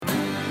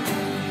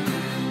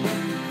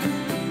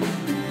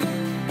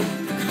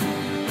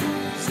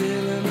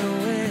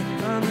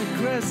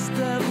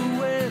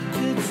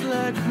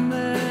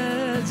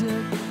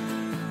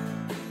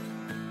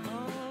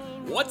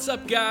What's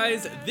up,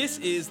 guys? This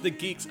is the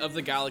Geeks of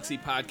the Galaxy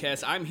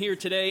podcast. I'm here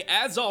today,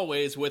 as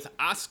always, with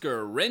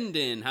Oscar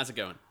Rendon. How's it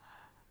going?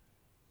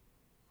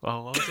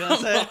 Oh, what was I gonna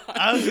say?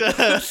 I was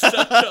gonna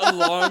Such a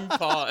long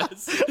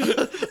pause.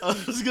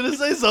 I was gonna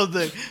say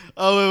something.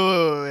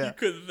 Oh, wait. You Yeah.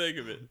 couldn't think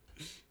of it.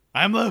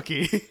 I'm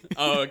Loki.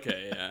 Oh,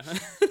 okay, yeah.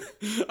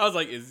 I was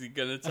like, is he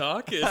gonna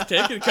talk? It's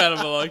taking kind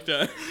of a long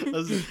time.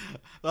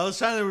 I was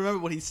trying to remember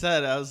what he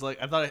said. I was like,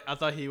 I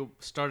thought he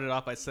started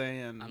off by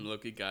saying, I'm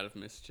Loki, god of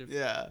mischief.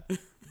 yeah,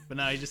 but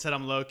no, he just said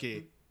I'm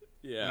Loki,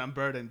 Yeah. and I'm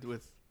burdened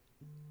with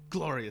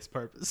glorious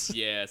purpose.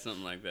 Yeah,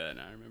 something like that.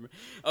 I remember.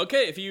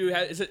 Okay,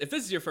 if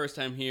this is your first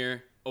time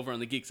here over on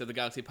the Geeks of the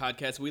Galaxy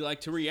podcast, we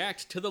like to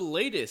react to the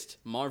latest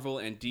Marvel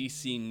and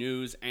DC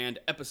news and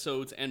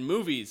episodes and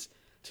movies.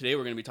 Today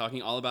we're going to be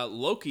talking all about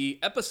Loki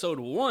episode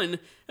 1,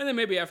 and then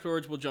maybe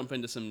afterwards we'll jump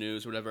into some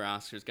news, whatever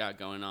Oscar's got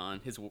going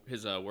on, his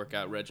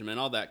workout regimen,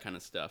 all that kind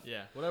of stuff.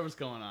 Yeah, whatever's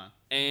going on.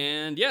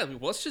 And yeah,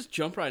 let's just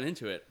jump right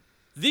into it.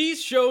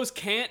 These shows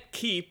can't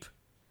keep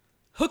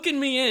hooking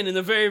me in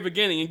the very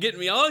beginning and getting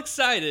me all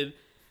excited,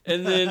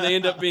 and then they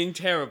end up being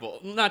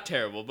terrible. Not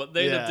terrible, but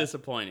they end up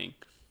disappointing.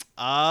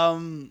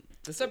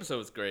 This episode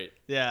was great.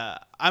 Yeah,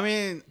 I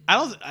mean,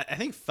 I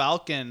think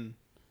Falcon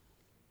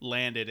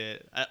landed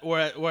it,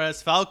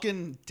 whereas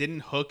Falcon didn't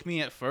hook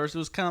me at first. It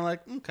was kind of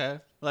like, okay,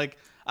 like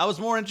I was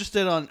more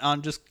interested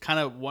on just kind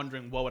of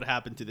wondering what would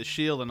happen to the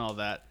shield and all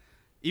that.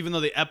 Even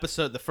though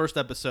the first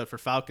episode for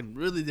Falcon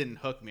really didn't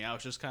hook me, I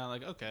was just kind of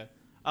like, okay,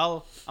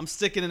 I'm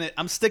sticking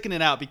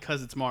it out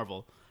because it's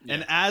Marvel. Yeah.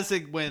 And as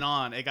it went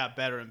on, it got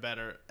better and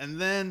better. And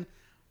then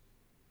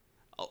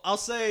I'll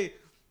say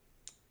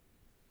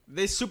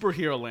they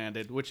superhero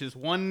landed, which is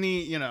one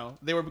knee,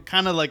 they were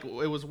kind of like,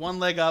 it was one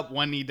leg up,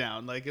 one knee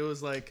down. Like, it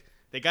was like,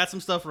 they got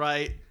some stuff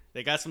right.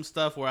 They got some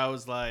stuff where I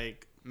was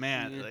like,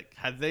 man, like,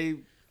 had they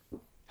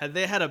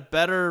had a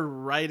better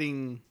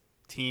writing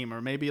team,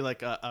 or maybe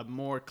like a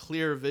more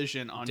clear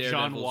vision on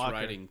John Walker.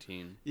 Writing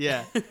team.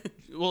 Yeah.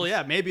 Well,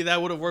 yeah, maybe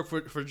that would have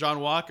worked for John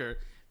Walker.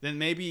 Then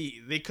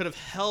maybe they could have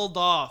held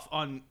off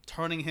on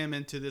turning him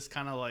into this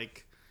kind of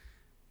like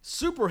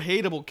super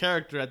hateable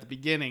character at the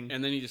beginning,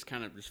 and then he just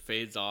kind of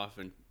fades off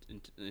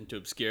into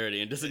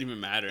obscurity and doesn't even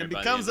matter. And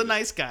becomes a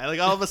nice guy.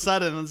 Like all of a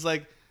sudden, it's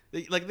like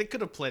they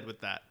could have played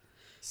with that.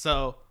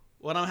 So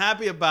what I'm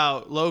happy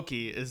about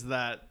Loki is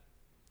that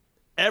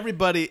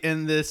everybody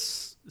in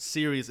this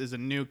series is a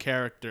new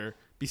character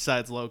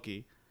besides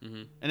Loki,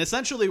 and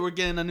essentially we're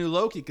getting a new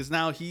Loki because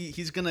now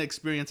he's gonna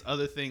experience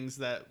other things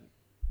that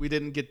we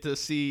didn't get to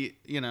see.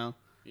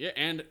 Yeah,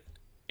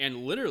 and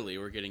literally,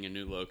 we're getting a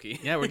new Loki.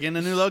 Yeah, we're getting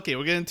a new Loki.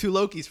 We're getting 2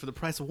 Lokis for the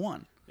price of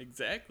 1.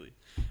 Exactly.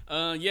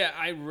 Yeah,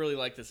 I really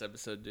like this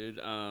episode, dude.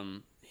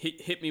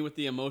 Hit me with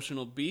the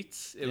emotional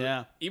beats.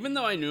 Even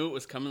though I knew it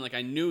was coming, like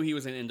I knew he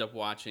was going to end up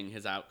watching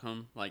his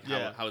outcome, like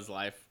how his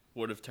life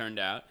would have turned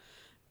out.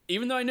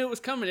 Even though I knew it was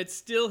coming, it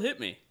still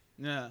hit me.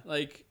 Yeah.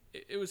 Like,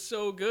 it was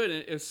so good.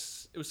 And it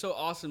was so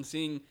awesome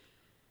seeing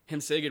him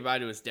say goodbye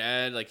to his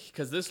dad, like,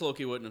 because this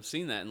Loki wouldn't have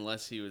seen that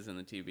unless he was in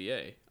the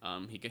TVA.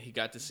 He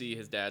got to see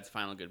his dad's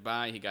final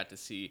goodbye. He got to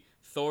see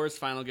Thor's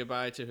final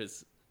goodbye to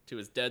his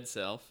dead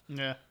self.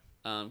 Yeah.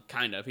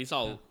 Kind of. He's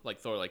all like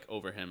Thor, like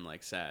over him,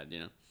 like sad,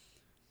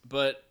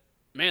 But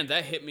man,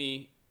 that hit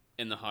me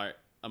in the heart,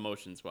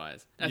 emotions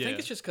wise. I think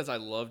it's just because I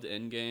loved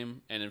Endgame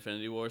and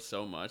Infinity War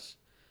so much.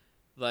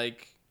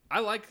 Like, I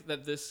like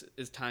that this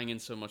is tying in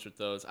so much with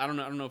those. I don't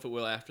know if it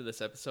will after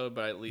this episode,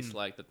 but I at least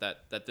like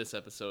that this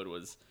episode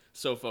was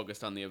so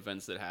focused on the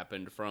events that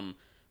happened from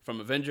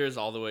Avengers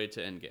all the way to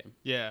Endgame.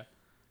 Yeah.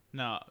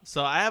 No.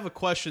 So I have a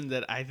question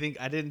that I think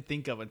I didn't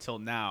think of until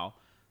now.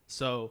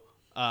 So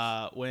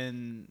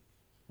when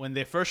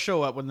they first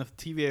show up, when the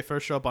TVA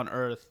first show up on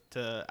Earth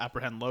to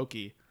apprehend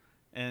Loki,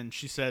 and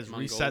she says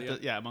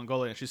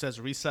Mongolia, and she says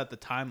reset the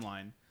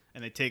timeline,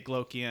 and they take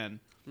Loki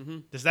in. Mm-hmm.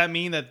 Does that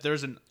mean that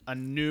there's a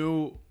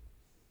new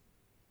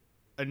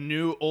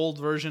old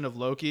version of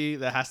Loki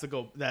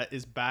that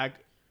is back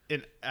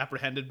and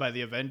apprehended by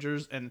the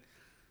Avengers? And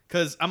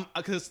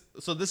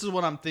so this is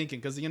what I'm thinking,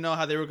 because you know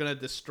how they were going to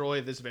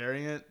destroy this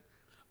variant.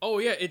 Oh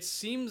yeah, it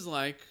seems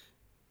like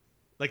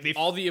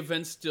all the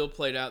events still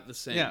played out the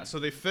same. Yeah, so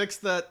they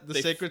fixed the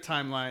sacred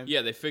timeline.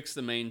 Yeah, they fixed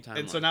the main timeline.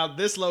 And so now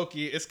this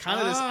Loki is kind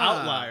of this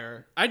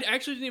outlier. I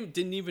actually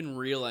didn't even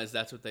realize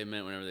that's what they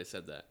meant whenever they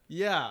said that.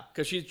 Yeah,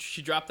 because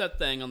she dropped that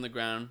thing on the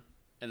ground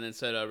and then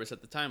said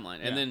reset the timeline,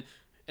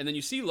 and then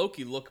you see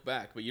Loki look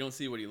back, but you don't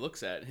see what he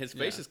looks at. His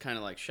face is kind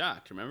of like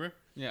shocked. Remember?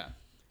 Yeah.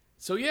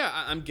 So yeah,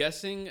 I'm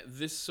guessing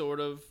this sort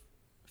of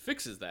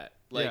fixes that.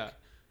 Like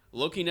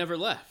Loki never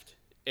left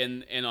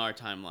in our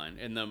timeline,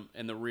 in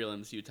the real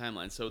MCU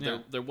timeline. So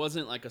there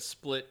wasn't like a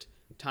split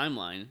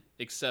timeline,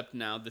 except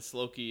now this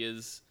Loki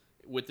is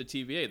with the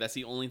TVA. That's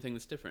the only thing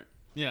that's different.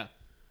 Yeah.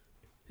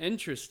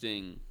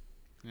 Interesting.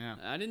 Yeah.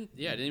 I didn't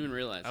even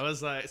realize. I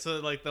was like, so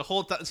like the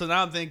whole time. So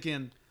now I'm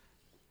thinking.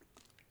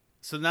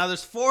 So now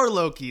there's 4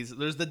 Lokis.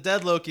 There's the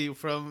dead Loki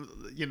from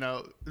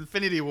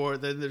Infinity War.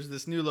 Then there's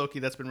this new Loki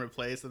that's been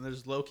replaced. And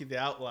there's Loki the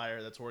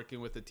Outlier that's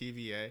working with the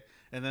TVA.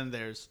 And then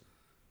there's,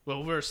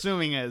 well, we're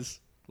assuming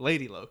as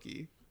Lady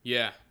Loki.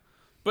 Yeah,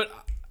 but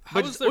how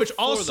is there which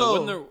four,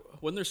 also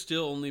wouldn't there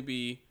still only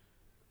be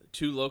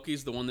 2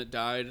 Lokis? The one that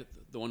died,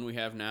 the one we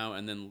have now,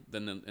 and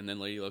then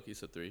Lady Loki,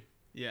 so 3.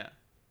 Yeah.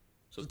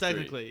 So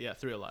technically,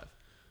 3 alive.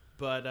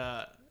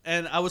 But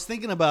and I was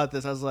thinking about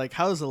this. I was like,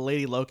 how does a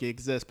Lady Loki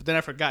exist? But then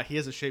I forgot he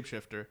is a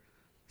shapeshifter.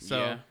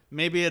 So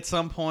maybe at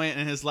some point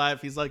in his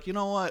life, he's like, you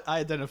know what? I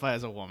identify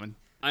as a woman.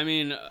 I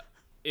mean,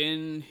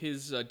 in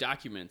his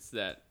documents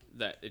that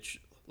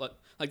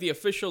like the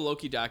official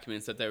Loki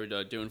documents that they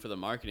were doing for the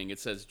marketing, it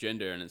says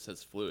gender and it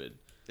says fluid.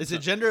 Is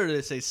it gender or did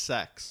it say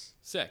sex?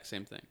 Sex,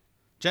 same thing.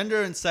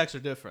 Gender and sex are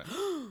different.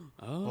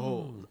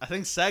 I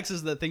think sex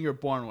is the thing you're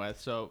born with.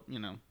 So, you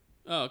know.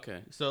 Oh,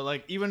 okay. So,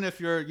 like, even if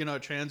you're, you know, a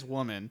trans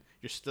woman,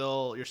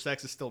 your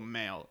sex is still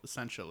male,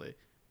 essentially.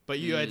 But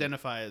you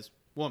identify as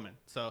woman.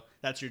 So,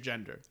 that's your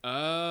gender.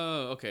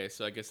 Oh, okay.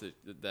 So, I guess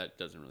that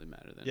doesn't really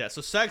matter then. Yeah,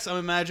 so sex, I'm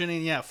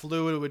imagining,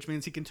 fluid, which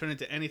means he can turn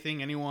into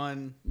anything,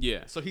 anyone.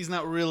 Yeah. So, he's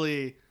not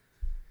really...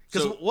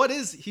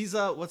 Because he's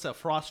what's a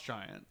frost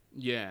giant?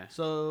 Yeah.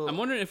 So... I'm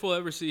wondering if we'll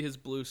ever see his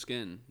blue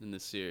skin in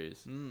this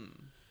series.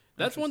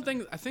 That's one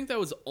thing. I think that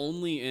was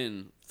only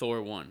in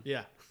Thor 1.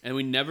 Yeah. And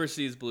we never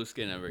see his blue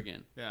skin ever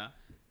again. Yeah.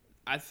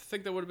 I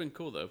think that would have been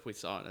cool, though, if we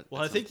saw it.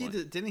 Well, I think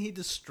didn't he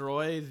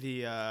destroy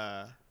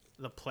the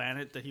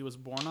planet that he was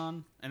born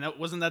on? And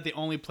wasn't that the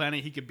only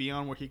planet he could be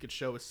on where he could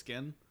show his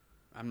skin?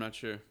 I'm not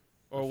sure.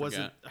 Or was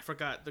it? I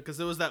forgot. Because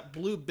there was that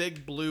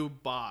big blue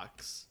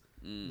box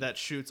that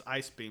shoots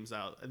ice beams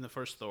out in the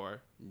first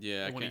Thor.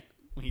 Yeah, when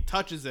he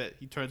touches it,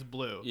 he turns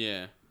blue.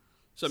 Yeah.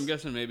 So I'm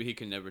guessing maybe he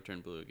can never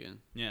turn blue again.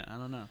 Yeah, I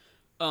don't know.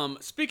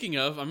 Speaking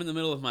of, I'm in the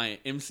middle of my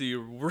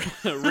MCU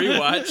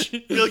rewatch. I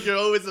feel like you're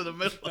always in the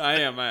middle. I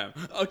am.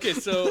 Okay,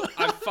 so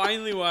I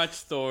finally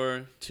watched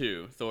Thor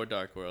 2, Thor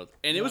Dark World.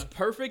 And it was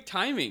perfect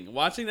timing,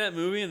 watching that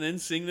movie and then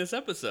seeing this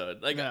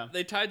episode. Like,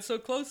 they tied so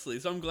closely,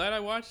 so I'm glad I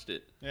watched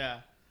it.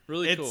 Yeah.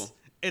 Really cool.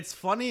 It's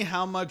funny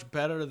how much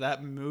better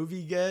that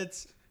movie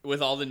gets.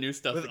 With all the new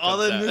stuff. With all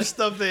the new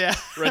stuff they add.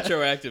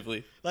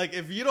 Retroactively. Like,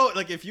 if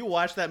you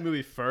watch that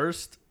movie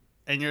first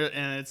and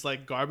it's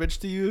like garbage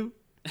to you,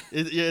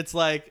 it's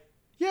like,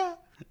 yeah.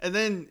 And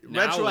then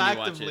now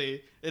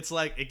retroactively, it's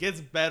like it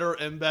gets better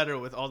and better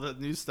with all the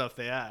new stuff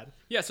they add.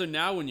 Yeah, so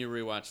now when you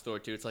rewatch Thor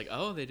 2, it's like,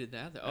 oh, they did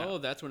that. Oh,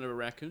 that's whenever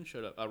Raccoon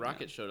showed up.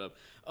 Rocket showed up.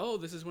 Oh,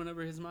 this is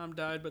whenever his mom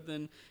died, but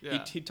then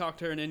he talked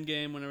to her in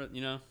Endgame whenever,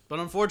 you know. But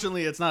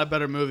unfortunately, it's not a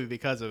better movie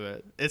because of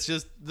it. It's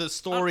just the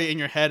story in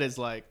your head is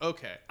like,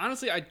 okay.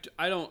 Honestly,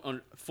 I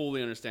don't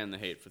fully understand the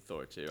hate for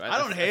Thor 2. I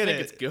don't hate it. I think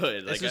it's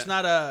good. It's just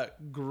not a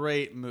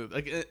great movie.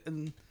 Like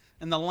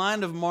in the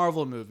line of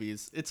Marvel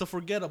movies, it's a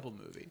forgettable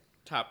movie.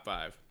 Top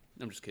 5.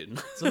 I'm just kidding.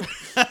 So,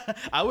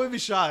 I would be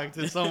shocked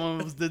if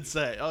someone did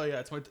say, "Oh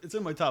yeah, it's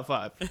in my top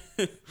 5."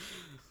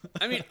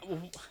 I mean,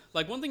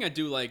 like one thing I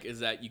do like is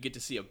that you get to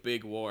see a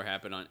big war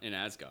happen in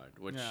Asgard,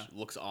 which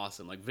looks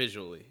awesome. Like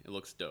visually, it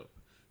looks dope.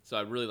 So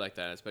I really like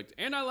that aspect,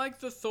 and I like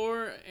the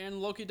Thor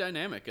and Loki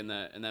dynamic in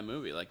that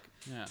movie. Like,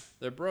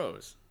 they're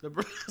bros. They're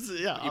bros,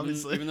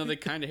 obviously. Even though they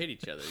kind of hate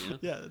each other, you know.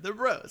 Yeah, they're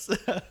bros.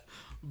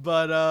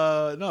 But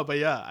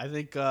I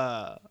think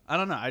I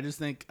don't know.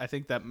 I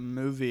think that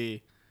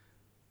movie.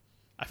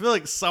 I feel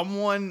like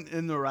someone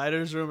in the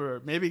writers' room,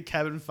 or maybe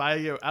Kevin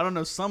Feige, or I don't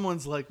know,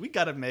 someone's like, we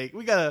gotta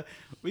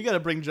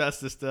bring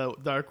justice to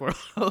Dark World.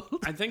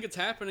 I think it's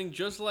happening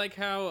just like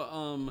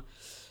how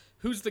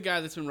who's the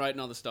guy that's been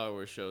writing all the Star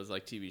Wars shows,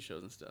 like TV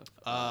shows and stuff?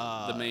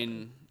 The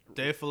main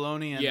Dave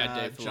Filoni and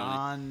Dave Filoni.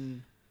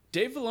 John.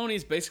 Dave Filoni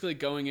is basically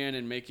going in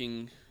and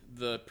making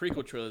the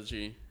prequel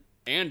trilogy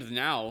and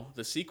now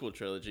the sequel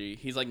trilogy.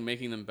 He's like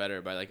making them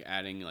better by like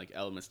adding like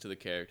elements to the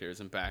characters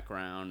and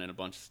background and a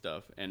bunch of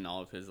stuff and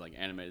all of his like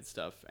animated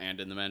stuff and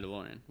in The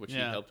Mandalorian, which he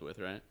helped with,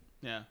 right?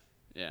 Yeah.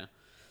 Yeah.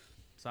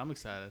 So I'm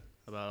excited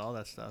about all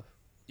that stuff.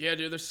 Yeah,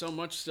 dude, there's so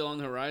much still on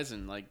the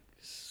horizon. Like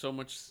so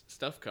much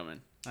stuff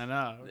coming. I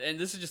know. And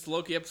this is just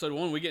Loki episode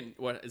 1. We get,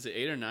 what, is it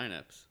 8 or 9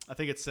 episodes? I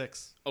think it's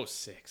 6. Oh,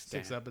 6.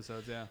 6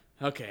 episodes, yeah.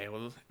 Okay,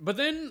 well, but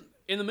then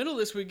in the middle of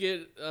this we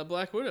get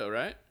Black Widow,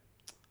 right?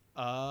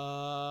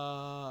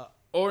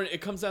 Or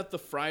it comes out the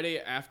Friday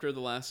after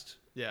the last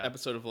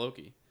episode of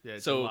Loki. Yeah,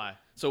 July.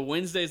 So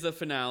Wednesday's the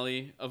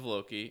finale of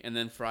Loki, and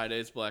then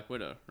Friday's Black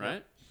Widow, right?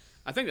 Yep.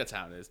 I think that's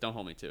how it is. Don't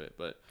hold me to it,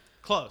 but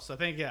close. I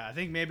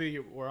think maybe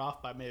we're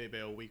off by maybe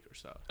a week or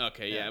so.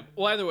 Okay, yeah.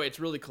 Well, either way, it's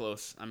really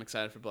close. I'm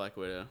excited for Black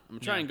Widow. I'm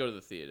trying to go to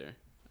the theater.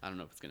 I don't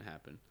know if it's gonna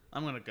happen.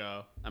 I'm gonna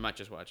go. I might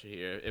just watch it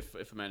here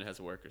if Amanda has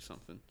work or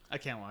something. I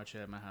can't watch it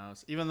at my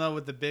house, even though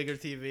with the bigger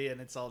TV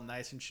and it's all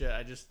nice and shit.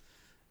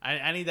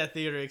 I need that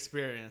theater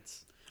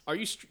experience. Are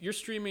you're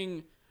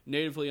streaming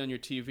natively on your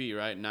TV,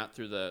 right? Not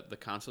through the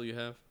console you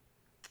have?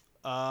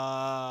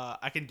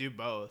 I can do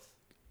both.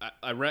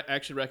 I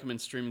actually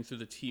recommend streaming through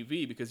the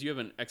TV because you have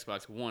an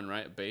Xbox One,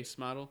 right? A base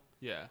model?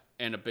 Yeah.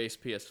 And a base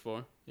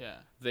PS4? Yeah.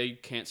 They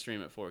can't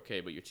stream at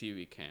 4K, but your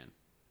TV can.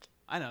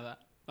 I know that.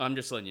 I'm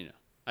just letting you know.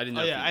 I didn't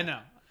know. Oh, yeah, I know.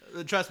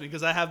 Trust me,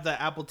 because I have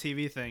the Apple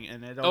TV thing,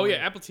 and it. Oh yeah,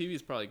 Apple TV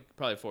is probably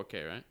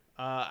 4K, right?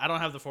 I don't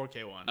have the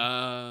 4K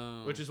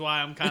one. Which is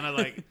why I'm kind of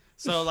like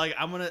So like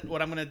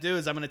what I'm gonna do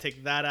is I'm gonna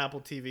take that Apple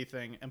TV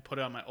thing and put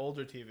it on my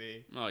older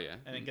TV. Oh yeah.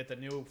 And then get the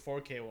new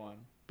 4K one.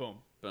 Boom.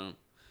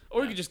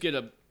 Or you could just get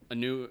a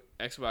new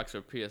Xbox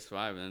or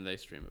PS5 and then they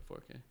stream it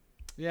 4K.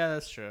 Yeah,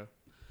 that's true.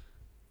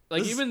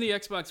 Like even the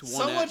Xbox One.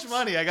 So much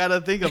money I gotta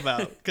think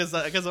about because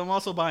I'm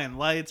also buying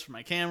lights for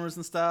my cameras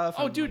and stuff.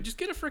 Oh, dude, just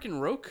get a freaking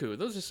Roku.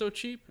 Those are so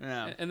cheap.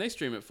 Yeah. And they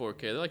stream at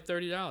 4K. They're like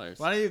 $30.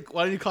 Why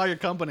don't you call your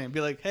company and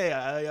be like, hey,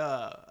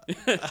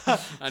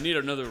 I need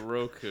another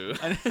Roku.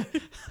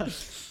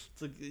 It's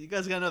like, you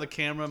guys got another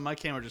camera? My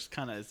camera just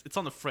kind of it's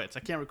on the fritz. I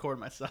can't record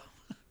myself.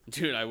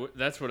 Dude,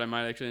 that's what I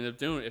might actually end up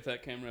doing if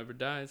that camera ever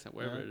dies,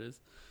 wherever it is.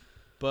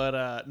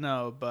 But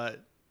no,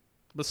 but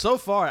so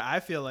far I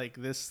feel like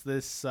this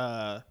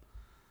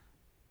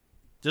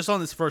just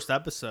on this first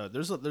episode,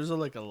 there's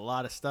like a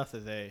lot of stuff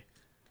that they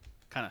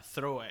kind of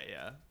throw at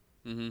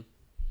you.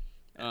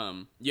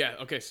 Yeah.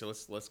 Okay. So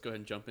let's go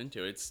ahead and jump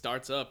into it. It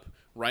starts up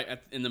right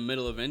in the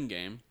middle of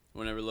Endgame.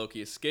 Whenever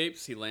Loki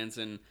escapes, he lands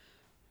in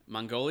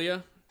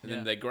Mongolia, and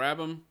then they grab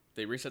him.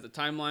 They reset the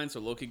timeline, so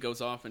Loki goes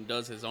off and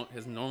does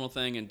his normal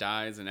thing and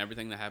dies, and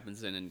everything that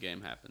happens in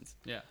Endgame happens.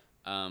 Yeah.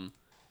 And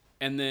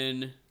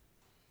then.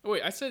 Oh,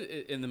 wait, I said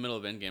in the middle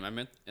of Endgame. I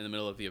meant in the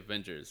middle of the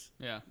Avengers.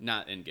 Yeah.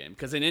 Not Endgame.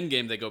 Because in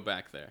Endgame, they go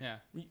back there.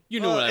 Yeah. You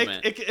know what I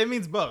meant. It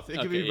means both. It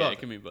can be both. Yeah, it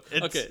can mean both.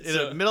 It's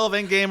either middle of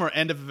Endgame or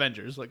end of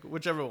Avengers, like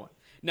whichever one.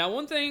 Now,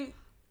 one thing,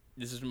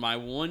 this is my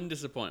one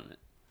disappointment.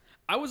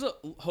 I was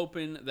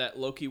hoping that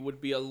Loki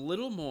would be a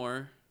little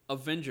more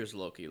Avengers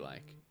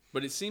Loki-like.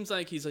 But it seems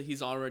like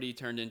he's already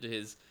turned into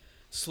his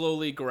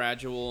slowly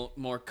gradual,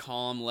 more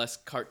calm, less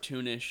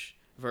cartoonish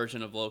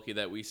version of Loki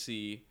that we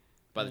see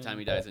by the time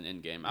he dies in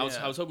Endgame. I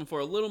was hoping for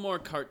a little more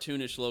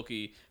cartoonish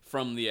Loki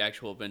from the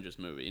actual Avengers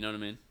movie. You know what I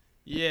mean?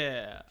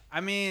 Yeah.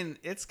 I mean,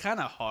 it's kind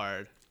of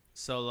hard.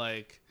 So,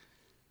 like,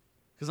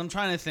 because I'm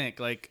trying to think,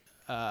 like,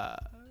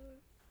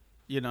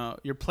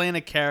 you're playing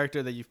a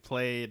character that you've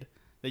played,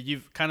 that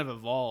you've kind of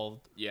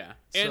evolved. Yeah.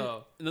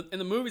 So, and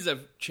the movies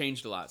have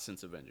changed a lot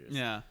since Avengers.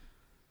 Yeah.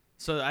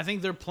 So I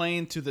think they're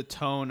playing to the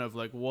tone of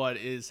like what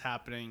is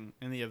happening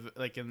in the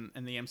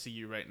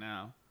MCU right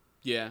now.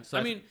 Yeah, so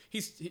I mean,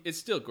 it's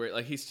still great.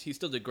 Like he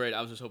still did great.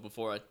 I was just hoping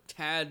for a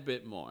tad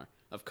bit more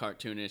of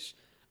cartoonish,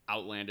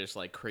 outlandish,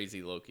 like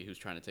crazy Loki who's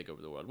trying to take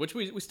over the world, which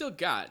we still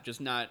got,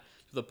 just not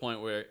to the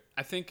point where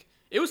I think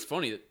it was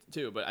funny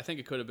too, but I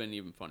think it could have been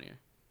even funnier.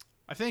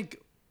 I think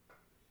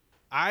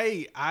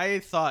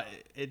I thought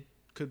it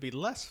could be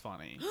less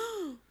funny.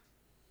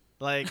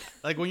 like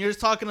when you're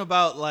talking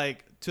about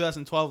like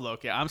 2012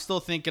 Loki, I'm still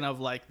thinking of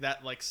like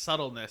that like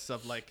subtleness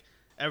of like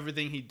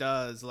everything he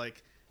does,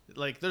 like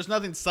there's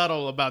nothing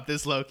subtle about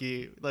this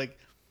Loki. Like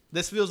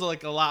this feels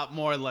like a lot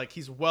more like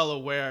he's well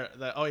aware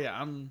that, oh yeah,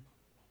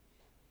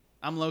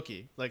 I'm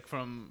Loki. Like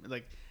from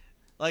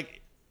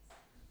like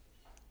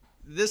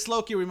this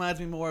Loki reminds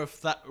me more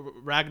of that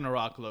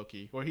Ragnarok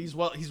Loki, where he's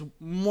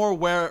more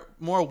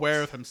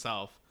aware of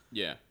himself.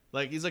 Yeah.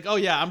 Like he's like, oh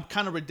yeah, I'm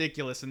kind of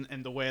ridiculous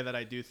in the way that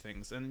I do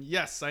things, and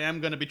yes, I am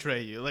gonna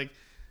betray you. Like,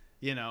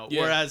 you know,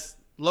 whereas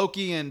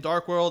Loki and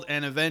Dark World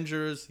and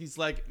Avengers, he's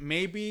like,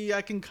 maybe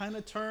I can kind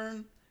of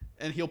turn,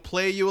 and he'll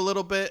play you a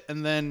little bit,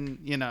 and then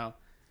you know,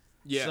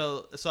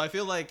 So I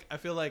feel like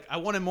I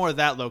wanted more of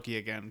that Loki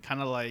again,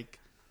 kind of like,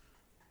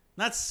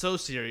 not so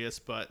serious,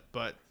 but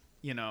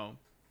you know,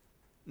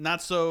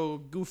 not so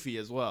goofy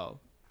as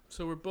well.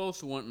 So we're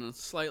both wanting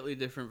slightly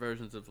different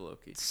versions of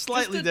Loki.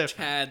 Slightly just a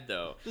different. tad,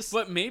 though.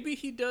 But maybe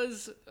he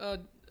does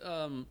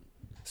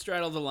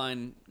straddle the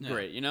line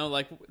great. You know,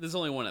 like there's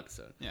only one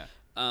episode. Yeah.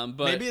 But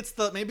maybe it's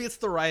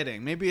the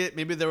writing. Maybe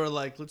they were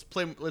like, let's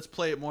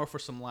play it more for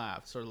some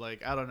laughs, or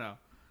like, I don't know.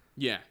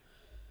 Yeah.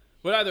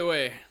 But either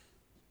way,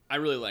 I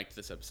really liked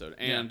this episode,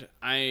 and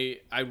I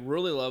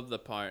really love the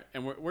part,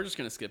 and we're just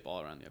gonna skip all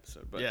around the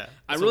episode, but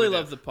I really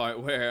love the part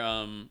where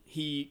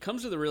he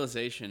comes to the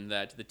realization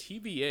that the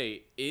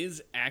TVA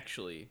is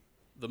actually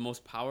the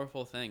most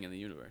powerful thing in the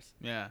universe.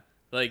 Yeah,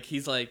 like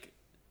he's like,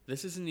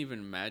 this isn't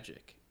even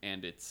magic,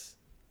 and it's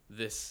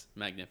this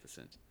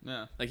magnificent.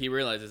 Yeah, like he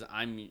realizes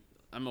I'm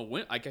a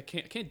win. Like I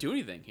can't do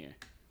anything here.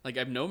 Like I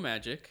have no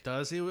magic.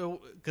 Does he?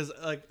 Because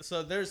like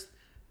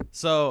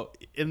So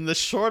in the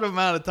short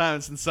amount of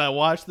time since I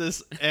watched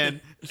this and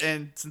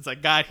since I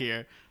got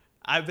here,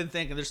 I've been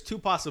thinking there's two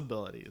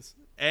possibilities.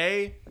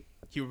 A,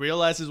 he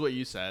realizes what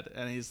you said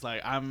and he's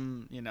like,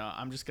 I'm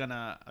just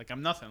gonna, like,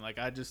 I'm nothing. Like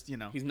I just, you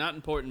know. He's not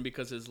important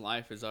because his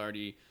life is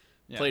already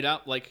played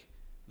out. Like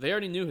they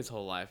already knew his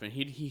whole life and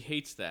he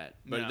hates that.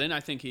 But then I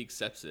think he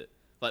accepts it.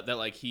 Like that,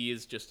 like he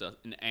is just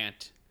an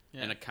ant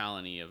in a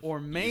colony of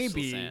Or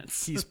maybe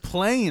ants. He's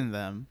playing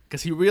them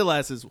because he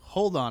realizes,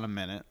 hold on a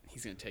minute.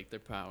 He's going to take their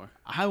power.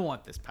 I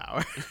want this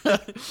power.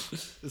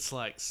 It's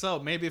like, so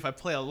maybe if I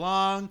play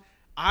along,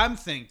 I'm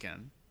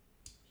thinking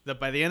that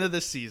by the end of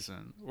this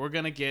season, we're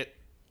going to get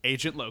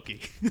Agent Loki.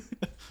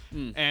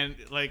 And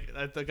like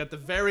at the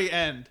very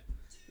end,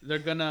 they're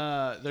going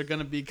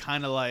to be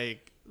kind of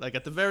like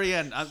at the very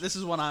end, this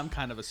is what I'm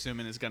kind of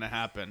assuming is going to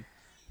happen,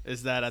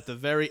 is that at the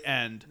very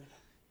end,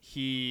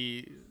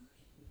 he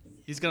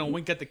he's gonna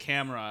wink at the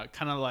camera,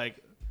 kind of like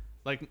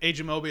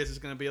Agent Mobius is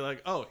gonna be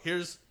like, oh,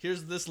 here's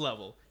this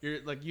level.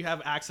 You're like, you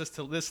have access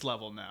to this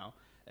level now,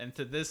 and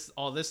to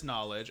all this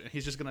knowledge, and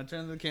he's just gonna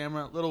turn to the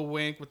camera, little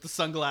wink with the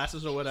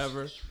sunglasses or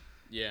whatever.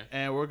 Yeah.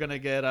 And we're gonna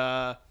get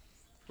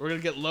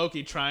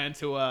Loki trying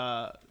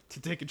to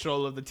take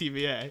control of the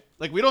TVA.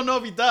 Like, we don't know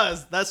if he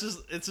does.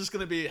 It's just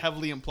gonna be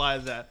heavily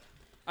implied that.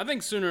 I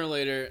think sooner or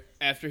later,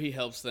 after he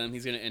helps them,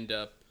 he's gonna end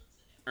up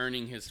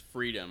earning his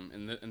freedom,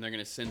 and they're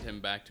gonna send him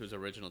back to his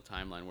original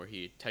timeline where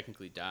he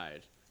technically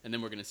died, and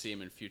then we're gonna see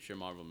him in future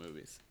Marvel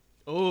movies.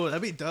 Oh,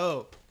 that'd be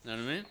dope. Know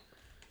what I mean?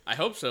 I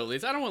hope so, at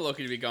least. I don't want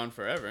Loki to be gone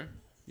forever.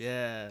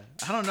 Yeah,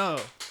 I don't know,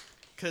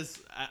 because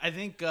I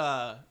think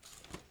Tom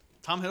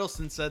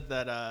Hiddleston said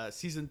that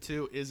season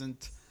 2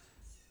 isn't.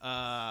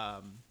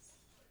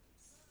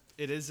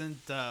 It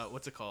isn't.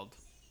 What's it called?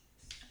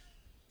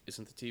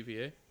 Isn't the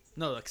TVA?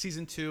 No, like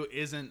season 2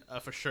 isn't a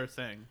for sure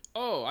thing.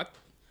 Oh,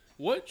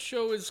 what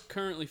show is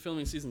currently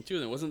filming season 2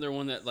 then? Wasn't there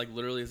one that like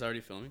literally is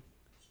already filming?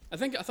 I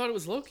thought it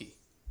was Loki.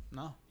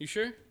 No. You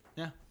sure?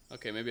 Yeah.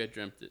 Okay, maybe I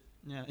dreamt it.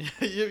 Yeah,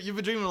 you've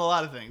been dreaming of a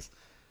lot of things.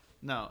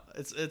 No,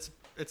 it's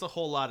a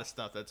whole lot of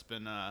stuff that's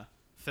been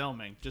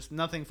filming. Just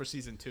nothing for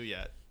season 2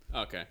 yet.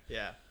 Okay.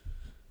 Yeah.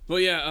 Well,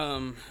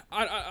 yeah.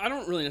 I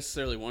don't really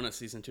necessarily want a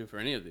season 2 for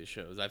any of these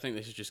shows. I think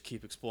they should just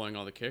keep exploring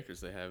all the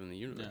characters they have in the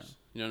universe. Yeah.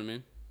 You know what I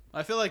mean?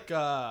 I feel like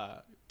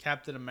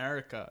Captain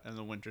America and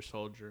the Winter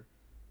Soldier.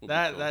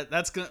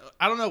 That's gonna.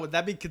 I don't know. Would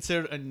that be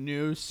considered a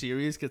new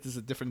series because it's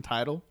a different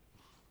title?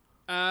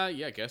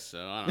 Yeah, I guess so.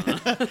 I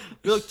don't know.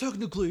 You're like,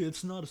 technically,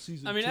 it's not a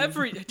season. I mean,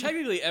 2.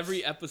 technically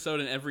every episode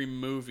and every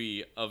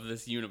movie of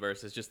this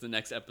universe is just the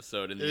next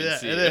episode in the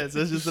MCU. Yeah, it is.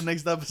 It's just the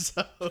next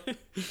episode.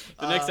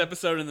 The next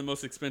episode in the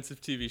most expensive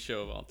TV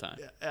show of all time.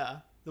 Yeah,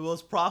 the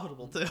most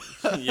profitable too.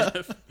 Yeah,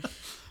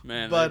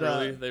 man.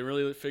 But they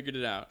really figured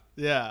it out.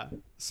 Yeah.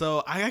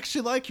 So I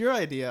actually like your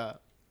idea.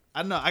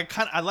 I don't know.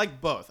 I like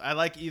both. I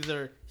like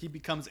either he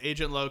becomes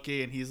Agent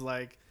Loki and he's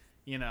like,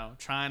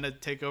 trying to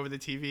take over the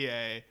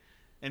TVA.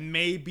 And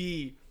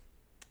maybe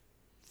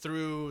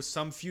through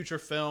some future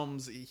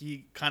films,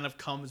 he kind of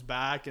comes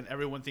back and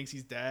everyone thinks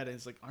he's dead. And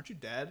it's like, aren't you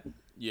dead?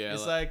 Yeah.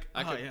 It's like,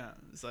 yeah.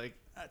 It's like,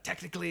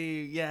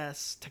 technically,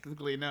 yes.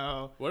 Technically,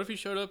 no. What if he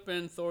showed up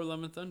in Thor: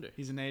 Love and Thunder?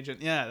 He's an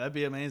agent. Yeah, that'd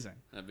be amazing.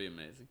 That'd be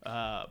amazing.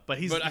 But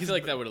I feel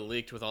like that would have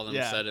leaked with all them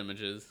set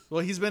images.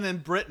 Well, he's been in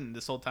Britain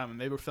this whole time, and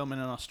they were filming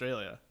in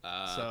Australia.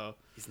 So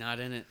he's not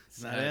in it.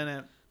 He's not in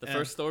it. The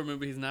first Thor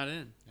movie he's not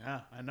in. Yeah,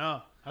 I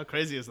know. How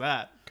crazy is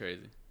that?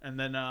 Crazy. And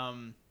then,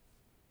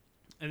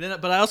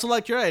 but I also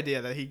like your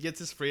idea that he gets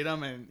his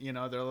freedom, and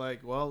they're like,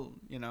 well,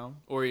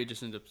 or he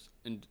just ends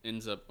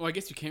up. Well, I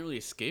guess you can't really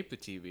escape the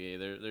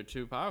TVA. They're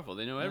too powerful.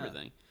 They know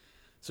everything,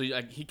 so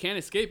he can't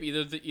escape.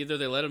 Either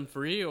they let him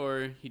free,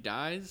 or he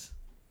dies.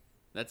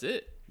 That's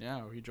it.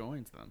 Yeah, or he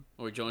joins them.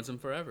 Or he joins them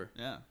forever.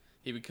 Yeah,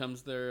 he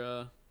becomes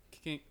their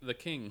king. The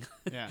king.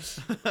 Yeah,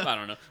 I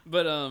don't know,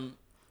 but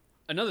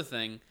another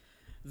thing,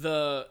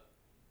 the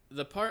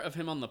part of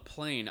him on the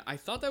plane, I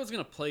thought that was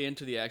going to play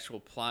into the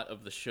actual plot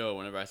of the show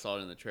whenever I saw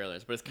it in the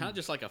trailers, but it's kind of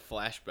just like a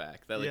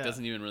flashback that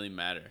doesn't even really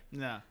matter.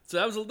 Yeah. So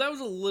that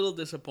was a little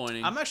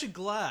disappointing. I'm actually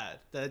glad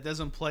that it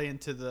doesn't play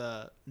into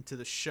the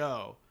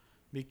show,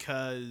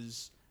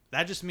 because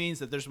that just means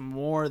that there's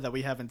more that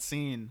we haven't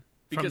seen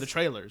from the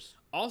trailers.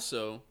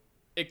 Also,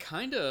 it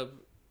kind of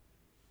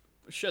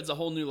sheds a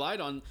whole new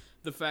light on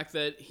the fact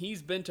that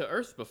he's been to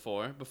Earth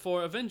before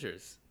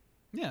Avengers.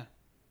 Yeah.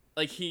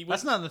 Like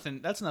that's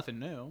nothing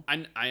new.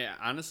 I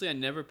honestly, I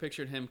never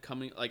pictured him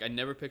coming. Like, I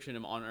never pictured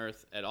him on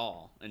Earth at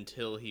all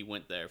until he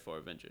went there for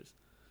Avengers.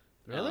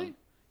 Really?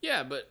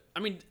 Yeah, but I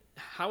mean,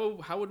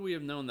 how would we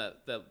have known that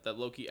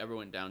Loki ever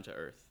went down to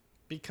Earth?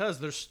 Because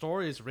there's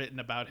stories written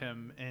about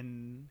him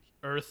in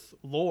Earth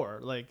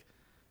lore.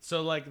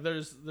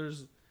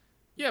 There's.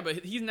 Yeah,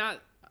 but he's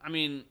not. I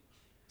mean,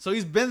 so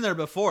he's been there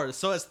before.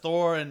 So has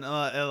Thor, and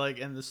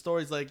the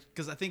stories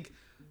because I think.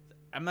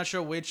 I'm not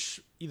sure which,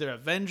 either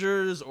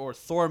Avengers or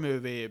Thor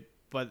movie,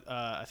 but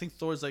I think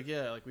Thor's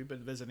we've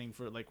been visiting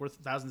for we're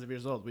thousands of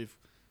years old. We've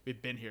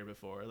been here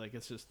before.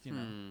 It's just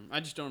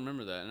I just don't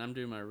remember that, and I'm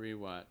doing my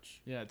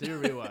rewatch. Yeah, do your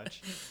rewatch.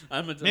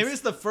 Maybe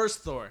it's the first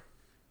Thor.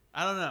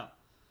 I don't know.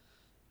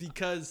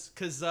 Because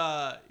it's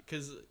the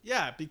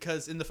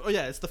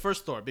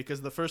first Thor,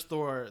 because the first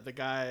Thor,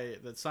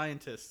 the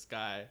scientist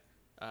guy.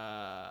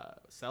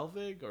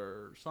 Selvig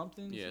or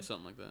something. Yeah,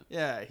 something like that.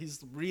 Yeah,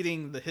 he's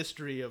reading the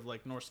history of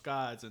Norse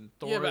gods and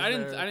Thor. Yeah, but I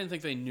didn't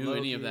think they knew Loki.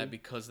 Any of that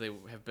because they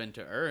have been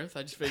to Earth.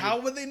 I just figured.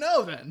 How would they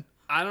know then?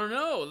 I don't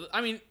know.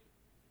 I mean,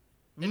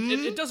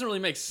 it doesn't really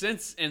make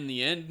sense in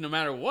the end, no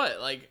matter what.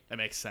 It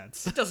makes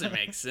sense. It doesn't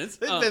make sense.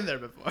 They've been there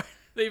before.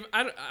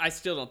 I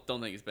still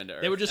don't think he's been to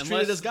Earth. They were just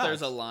treated as gods.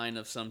 There's a line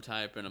of some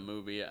type in a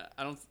movie.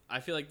 I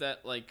feel like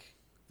that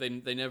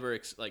They never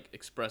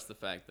expressed the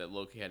fact that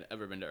Loki had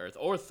ever been to Earth,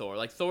 or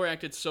Thor. Thor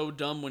acted so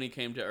dumb when he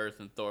came to Earth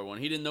in Thor 1.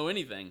 He didn't know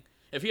anything.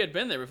 If he had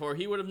been there before,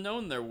 he would have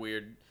known their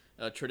weird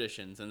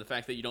traditions and the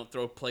fact that you don't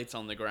throw plates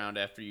on the ground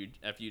after you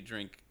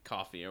drink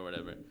coffee or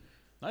whatever.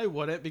 I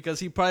wouldn't, because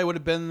he probably would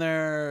have been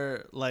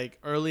there like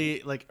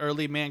early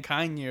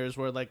Mankind years,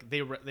 where like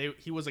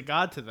he was a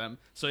god to them.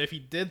 So if he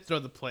did throw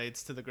the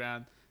plates to the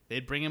ground,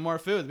 they'd bring him more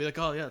food. They'd be like,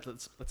 oh yeah,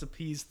 let's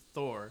appease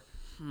Thor.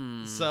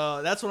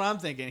 So that's what I'm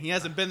thinking. He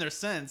hasn't been there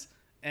since,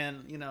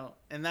 and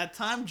in that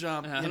time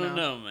jump, I don't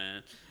know,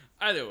 man.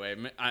 Either way,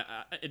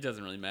 it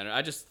doesn't really matter.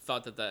 I just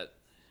thought that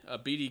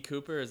B.D.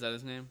 Cooper, is that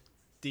his name?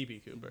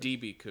 D.B. Cooper.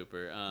 D.B.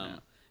 Cooper.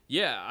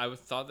 Yeah, I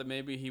thought that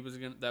maybe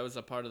that was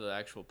a part of the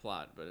actual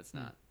plot, but it's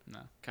not. No.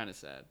 Kind of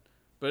sad.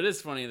 But it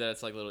is funny that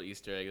it's like a little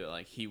Easter egg that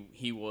like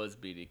he was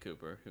B.D.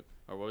 Cooper,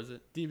 or what was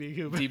it? D.B.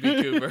 Cooper.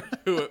 D.B. Cooper.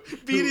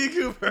 B.D.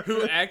 Cooper.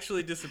 Who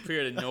actually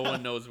disappeared and no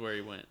one knows where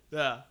he went.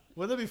 Yeah.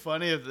 Wouldn't it be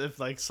funny if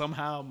like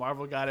somehow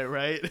Marvel got it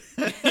right?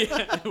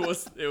 Yeah,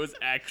 it was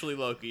actually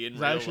Loki in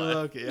real life. Actually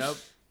Loki, yep.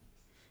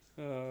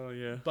 Oh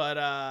yeah.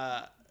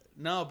 But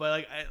no,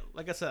 but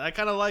like I said, I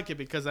kind of like it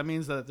because that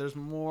means that there's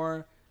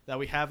more that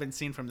we haven't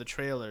seen from the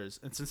trailers,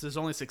 and since there's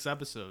only 6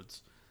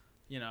 episodes,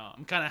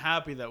 I'm kind of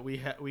happy that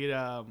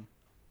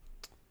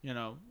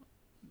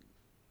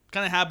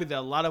kind of happy that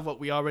a lot of what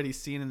we already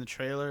seen in the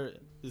trailer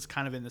is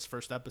kind of in this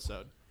first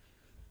episode.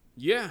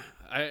 Yeah,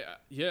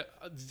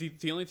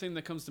 the only thing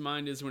that comes to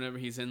mind is whenever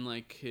he's in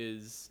like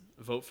his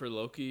vote for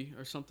Loki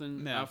or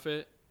something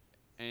outfit,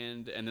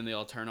 and then they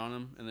all turn on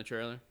him in the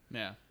trailer.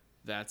 Yeah.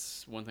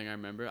 That's one thing I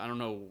remember. I don't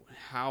know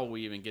how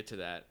we even get to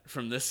that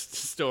from this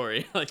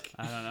story. Like,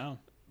 I don't know.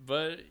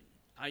 But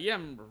yeah,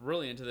 I'm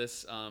really into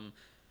this.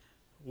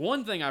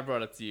 One thing I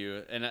brought up to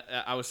you, and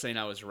I was saying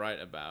I was right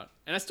about,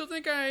 and I still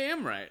think I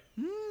am right.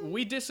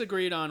 We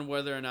disagreed on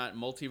whether or not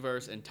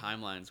multiverse and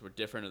timelines were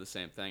different or the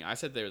same thing. I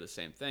said they were the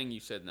same thing.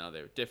 You said no,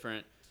 they were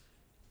different.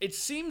 It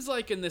seems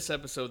like in this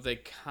episode they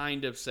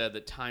kind of said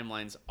that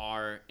timelines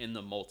are in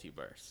the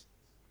multiverse.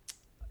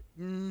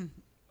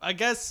 I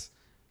guess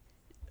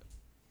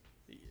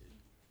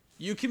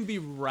you can be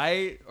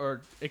right,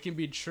 or it can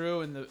be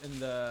true in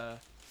the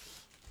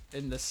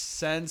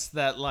sense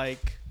that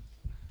like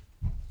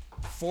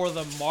for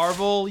the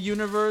Marvel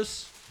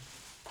universe,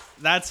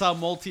 that's how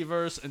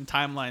multiverse and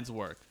timelines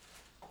work.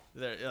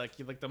 They're like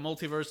the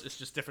multiverse is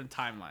just different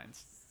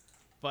timelines,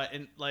 but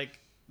in like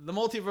the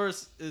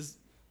multiverse is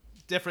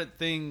different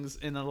things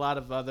in a lot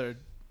of other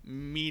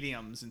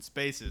mediums and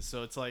spaces.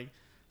 So it's like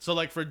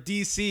for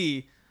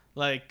DC,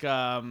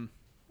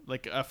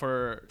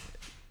 for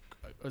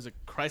was it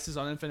Crisis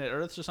on Infinite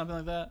Earths or something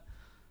like that?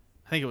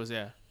 I think it was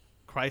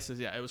Crisis.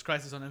 Yeah, it was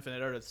Crisis on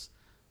Infinite Earths.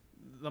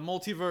 The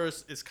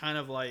multiverse is kind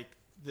of like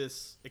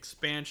this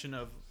expansion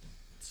of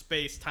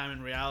space, time,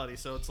 and reality.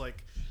 So it's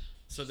like,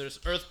 so there's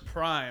Earth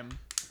Prime,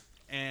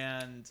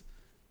 and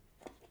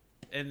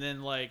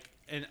then like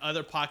in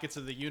other pockets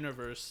of the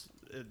universe,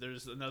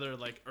 there's another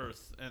like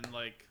Earth, and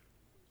like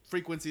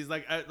frequencies.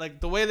 Like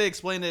the way they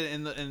explained it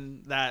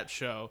in that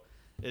show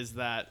is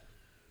that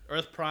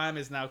Earth Prime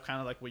is now kind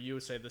of like what you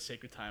would say the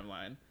sacred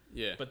timeline.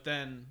 Yeah. But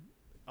then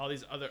all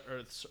these other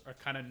Earths are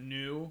kind of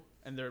new,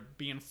 and they're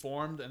being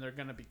formed, and they're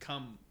going to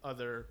become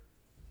other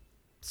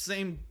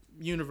same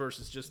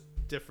universes, just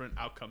different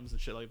outcomes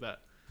and shit like that.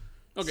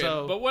 Okay,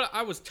 so, but what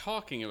I was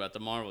talking about the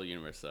Marvel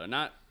universe though,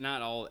 not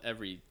all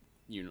every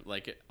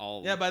like it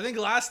all. Yeah, but I think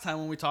last time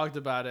when we talked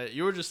about it,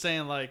 you were just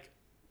saying like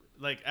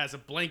as a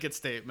blanket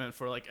statement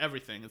for like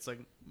everything. It's like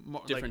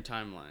different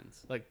timelines.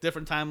 Like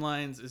different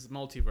timelines is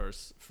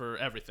multiverse for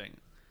everything.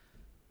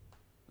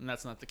 And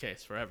that's not the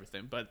case for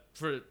everything, but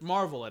for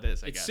Marvel it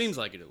is, I guess. It seems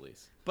like it at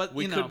least. But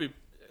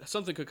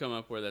something could come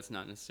up where that's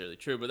not necessarily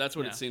true, but that's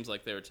what it seems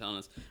like they were telling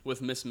us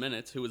with Miss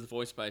Minutes, who was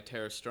voiced by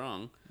Tara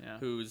Strong,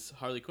 who's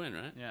Harley Quinn,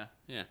 right? Yeah.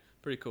 Yeah,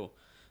 pretty cool.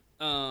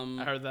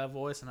 I heard that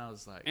voice and I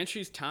was like... And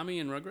she's Tommy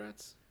in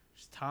Rugrats?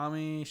 She's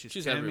Tommy, she's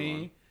Timmy.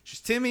 Everyone. She's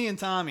Timmy and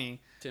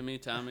Tommy.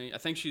 Tommy. I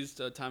think she's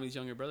Tommy's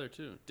younger brother,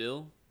 too.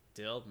 Dill,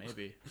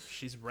 maybe.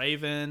 She's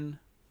Raven.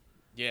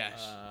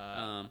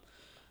 Yeah.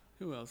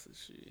 Who else is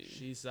she?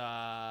 She's,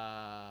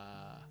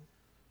 I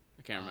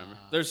can't remember.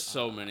 There's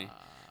so many.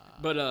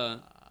 But, oh,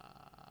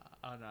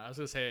 no, I was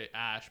going to say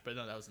Ash, but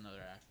no, that was another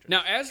actress.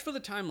 Now, as for the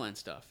timeline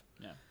stuff.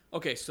 Yeah.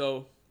 Okay,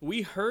 so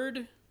we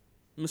heard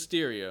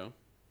Mysterio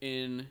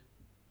in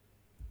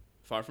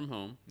Far From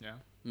Home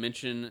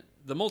mention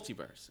the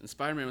multiverse. And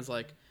Spider-Man was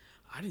like,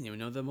 I didn't even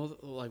know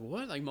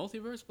what? Like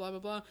multiverse? Blah, blah,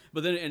 blah.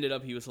 But then it ended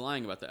up he was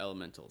lying about the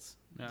elementals.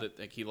 Yeah.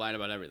 Like he lied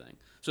about everything.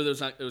 So it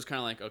was kind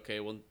of like, okay,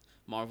 well,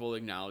 Marvel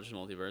acknowledged the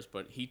multiverse,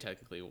 but he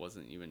technically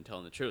wasn't even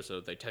telling the truth.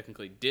 So they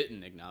technically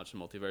didn't acknowledge the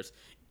multiverse.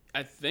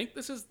 I think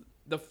this is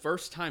the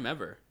first time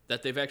ever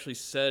that they've actually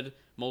said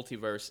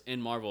multiverse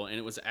in Marvel, and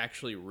it was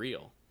actually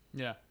real.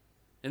 Yeah.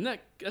 And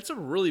that's a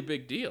really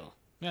big deal.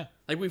 Yeah.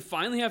 Like, we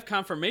finally have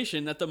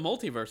confirmation that the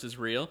multiverse is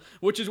real,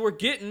 which is we're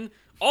getting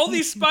all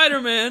these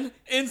Spider-Man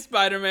in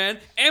Spider-Man,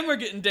 and we're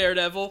getting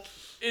Daredevil.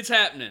 It's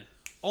happening.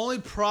 Only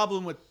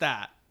problem with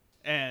that,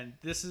 and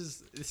this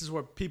is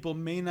where people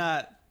may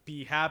not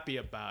be happy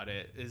about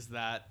it, is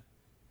that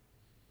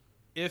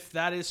if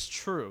that is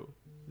true,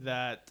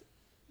 that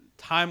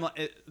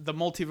the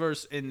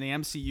multiverse in the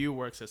MCU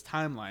works as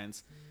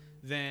timelines,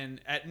 then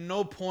at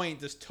no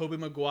point does Tobey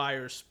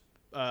Maguire's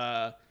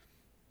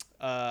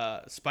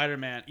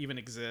Spider-Man even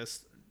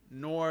exists,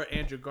 nor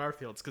Andrew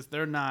Garfield's, because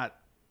they're not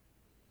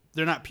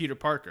Peter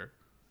Parker.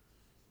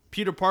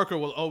 Peter Parker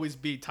will always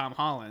be Tom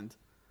Holland.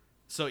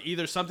 So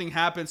either something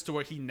happens to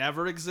where he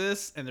never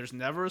exists and there's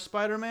never a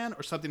Spider-Man,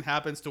 or something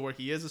happens to where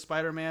he is a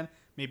Spider-Man,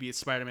 maybe it's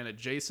Spider-Man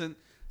adjacent.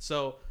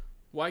 So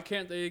why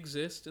can't they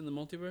exist in the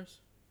multiverse?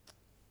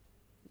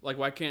 Like,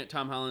 why can't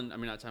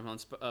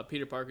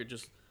Peter Parker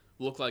just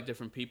look like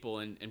different people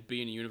and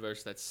be in a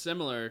universe that's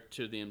similar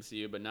to the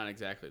MCU but not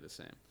exactly the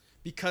same?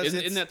 Because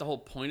isn't that the whole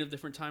point of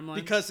different timelines?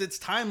 Because it's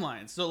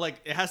timelines. So like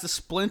it has to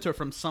splinter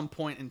from some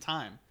point in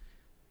time.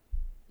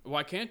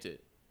 Why can't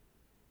it?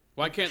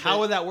 Why can't? How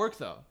would that work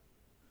though?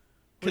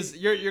 Because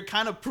you're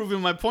kind of proving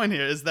my point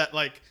here. Is that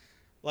like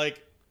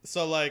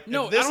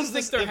no, I don't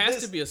think there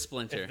has to be a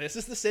splinter. If this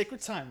is the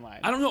sacred timeline.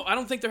 I don't know. I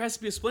don't think there has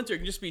to be a splinter. It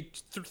can just be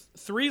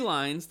three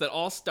lines that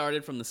all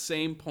started from the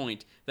same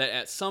point that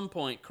at some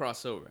point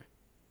cross over.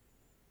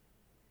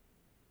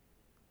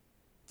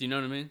 Do you know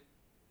what I mean?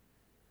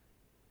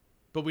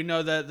 But we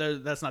know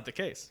that that's not the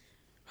case.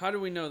 How do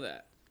we know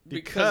that?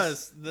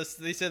 Because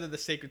they said that the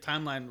sacred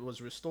timeline was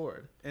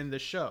restored in the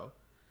show.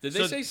 Did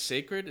they say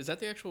sacred? Is that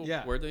the actual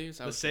word they use?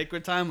 The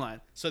sacred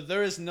timeline. So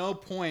there is no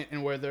point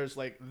in where there's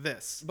like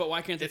this. But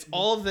why can't it's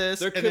all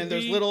this, and then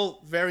there's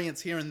little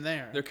variants here and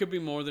there. There could be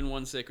more than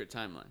one sacred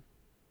timeline.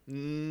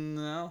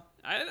 No.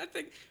 I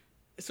think...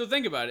 So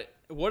think about it.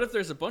 What if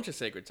there's a bunch of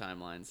sacred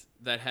timelines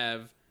that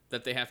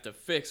they have to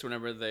fix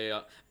whenever they...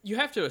 you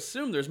have to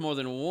assume there's more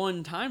than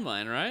one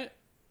timeline, right?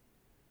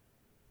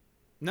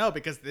 No,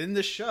 because in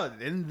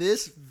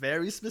this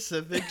very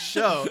specific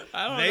show,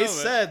 they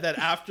said that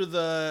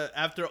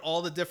after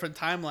all the different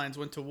timelines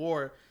went to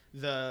war,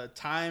 the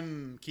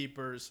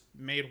timekeepers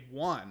made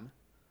one.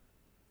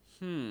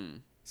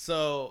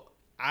 So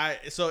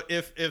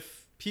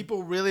if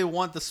people really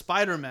want the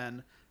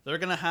Spider-Man, they're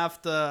gonna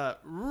have to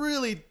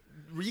really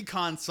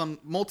recon some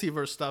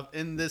multiverse stuff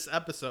in this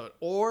episode,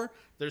 or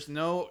there's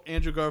no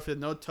Andrew Garfield,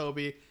 no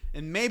Tobey,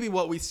 and maybe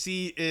what we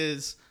see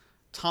is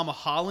Tom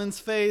Holland's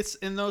face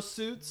in those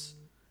suits,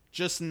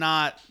 just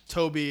not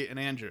Tobey and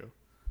Andrew.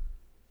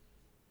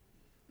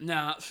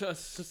 No,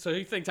 so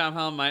you think Tom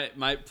Holland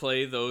might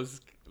play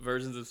those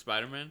versions of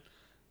Spider-Man?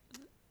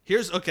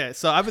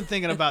 So I've been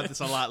thinking about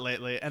this a lot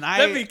lately, and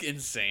that'd be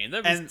insane.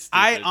 That'd be stupid.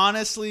 I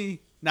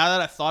honestly, now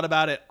that I've thought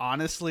about it,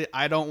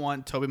 I don't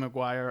want Tobey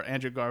Maguire or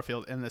Andrew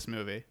Garfield in this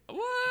movie.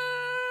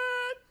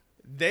 What?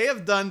 They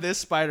have done this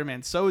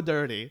Spider-Man so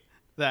dirty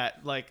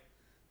that like.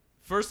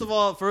 First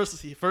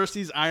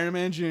he's Iron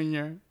Man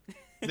Jr.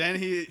 then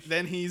he's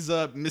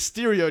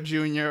Mysterio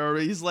Jr. Or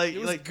he's like, it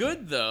was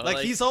good though. Like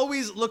he's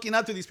always looking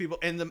up to these people,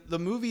 and the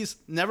movies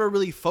never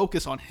really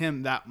focus on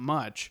him that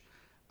much.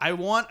 I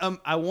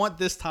want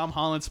this Tom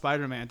Holland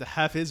Spider-Man to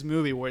have his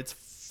movie where it's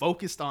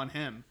focused on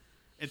him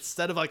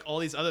instead of like all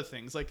these other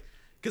things. Like,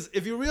 because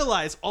if you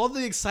realize all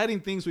the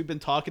exciting things we've been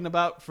talking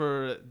about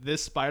for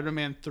this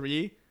Spider-Man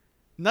 3,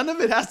 none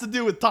of it has to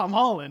do with Tom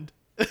Holland.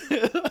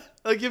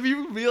 Like, if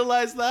you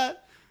realize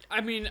that,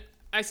 I mean,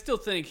 I still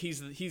think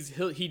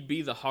he'd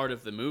be the heart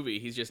of the movie.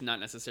 He's just not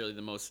necessarily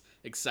the most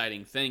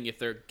exciting thing if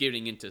they're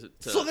getting into.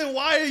 So then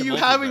why are you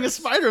having a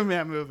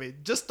Spider-Man movie?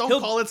 Just don't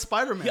call it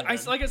Spider-Man.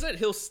 Like I said,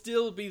 he'll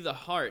still be the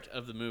heart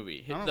of the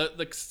movie.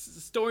 The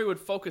story would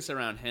focus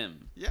around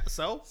him. Yeah.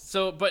 So,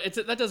 but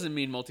that doesn't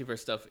mean multiverse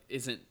stuff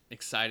isn't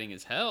exciting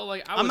as hell.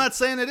 Like I'm not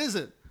saying it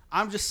isn't.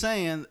 I'm just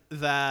saying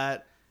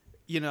that,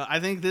 I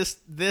think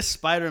this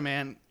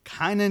Spider-Man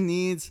kind of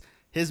needs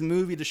his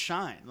movie to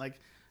shine. Like,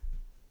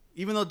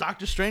 even though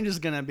Doctor Strange is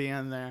going to be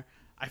in there,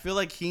 I feel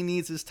like he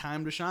needs his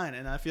time to shine.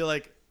 And I feel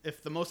like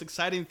if the most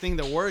exciting thing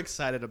that we're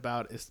excited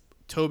about is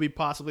Tobey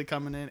possibly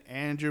coming in,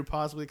 Andrew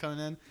possibly coming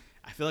in,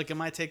 I feel like it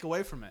might take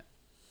away from it.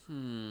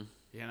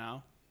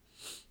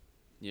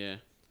 Yeah.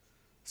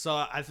 So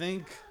I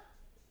think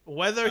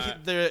whether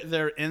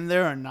they're in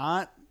there or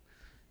not,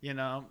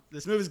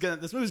 this movie's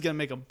gonna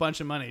make a bunch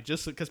of money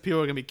just because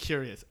people are gonna be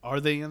curious. Are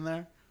they in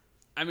there?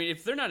 I mean,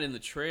 if they're not in the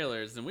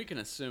trailers, then we can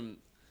assume.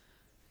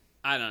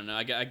 I don't know.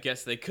 I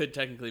guess they could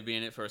technically be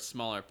in it for a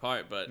smaller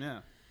part, but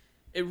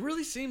it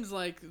really seems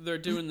like they're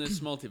doing this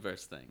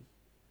multiverse thing,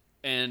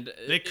 and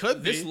they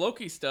could be. This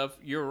Loki stuff.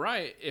 You're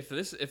right.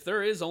 If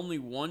there is only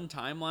one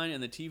timeline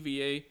and the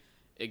TVA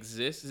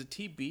exists, is it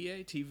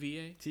TBA?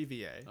 TVA?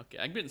 TVA. Okay,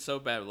 I'm getting so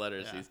bad with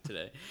letters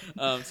today.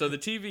 So the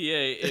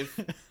TVA,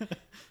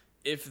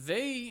 if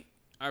they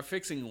are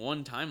fixing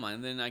one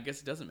timeline, then I guess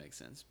it doesn't make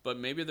sense. But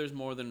maybe there's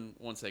more than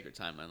one sacred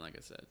timeline, like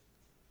I said.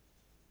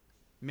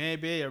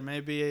 Maybe I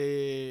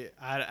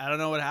don't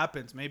know what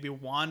happens. Maybe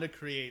Wanda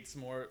creates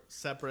more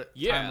separate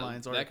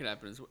timelines, or that could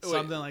happen.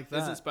 Something like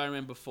that. Isn't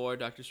Spider-Man before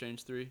Doctor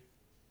Strange 3?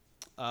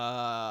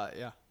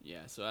 Yeah.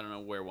 Yeah, so I don't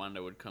know where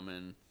Wanda would come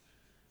in.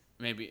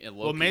 Maybe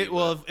Loki.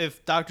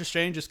 If Doctor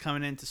Strange is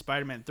coming into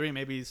Spider-Man 3,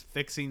 maybe he's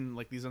fixing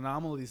like these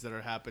anomalies that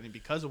are happening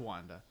because of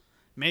Wanda.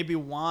 Maybe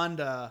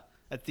Wanda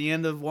at the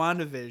end of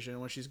WandaVision,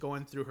 when she's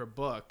going through her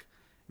book,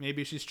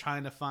 maybe she's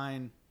trying to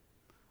find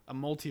a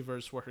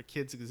multiverse where her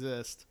kids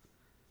exist,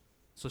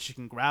 so she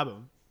can grab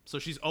them So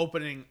she's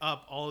opening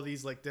up all of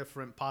these like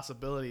different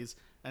possibilities,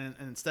 and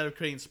instead of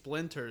creating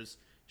splinters,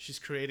 she's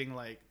creating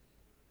like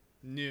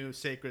new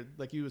sacred,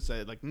 like you would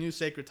say, like new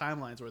sacred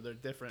timelines where they're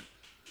different.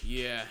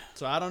 Yeah.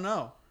 So I don't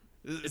know.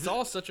 It's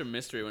all such a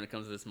mystery when it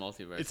comes to this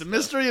multiverse. It's a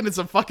mystery and it's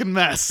a fucking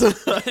mess.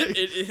 It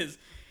is.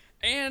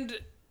 And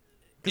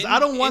because I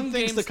don't want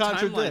things to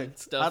contradict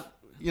stuff.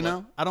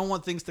 I don't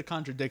want things to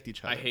contradict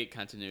each other. I hate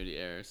continuity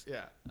errors.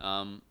 Yeah.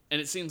 And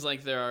it seems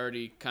like there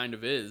already kind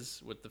of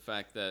is with the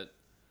fact that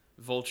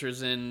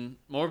Vulture's in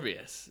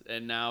Morbius,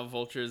 and now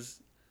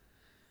Vulture's.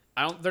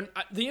 The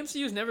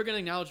MCU is never going to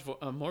acknowledge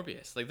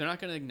Morbius. Like, they're not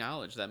going to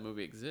acknowledge that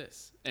movie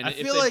exists. And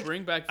if they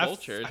bring back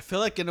Vulture, I feel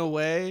like in a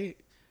way,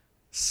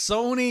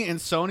 Sony and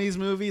Sony's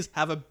movies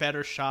have a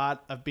better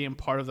shot of being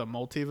part of the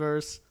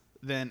multiverse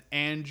than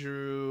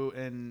Andrew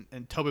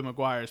and Tobey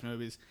Maguire's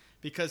movies,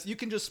 because you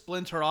can just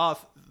splinter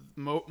off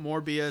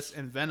Morbius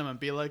and Venom and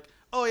be like,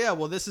 oh yeah,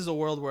 well this is a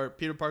world where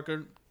Peter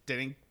Parker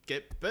didn't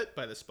get bit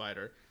by the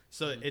spider,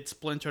 so it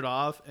splintered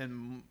off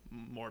and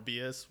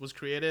Morbius was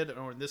created,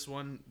 or in this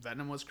one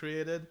Venom was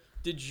created.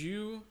 Did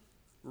you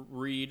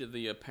read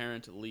the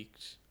apparent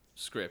leaked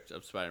script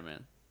of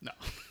Spider-Man? No.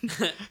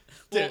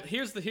 Well,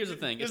 here's the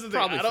thing. It's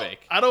probably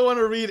fake. I don't want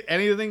to read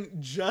anything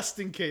just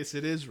in case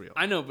it is real.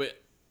 I know, but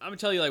I'm gonna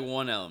tell you like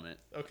one element.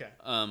 Okay.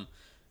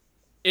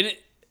 In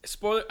it,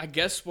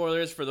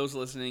 spoilers for those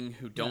listening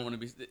who don't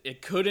want to be.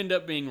 It could end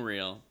up being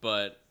real,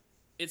 but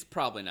it's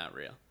probably not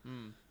real.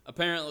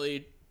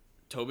 Apparently,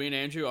 Tobey and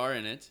Andrew are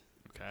in it.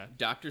 Okay.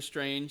 Doctor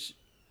Strange,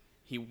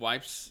 he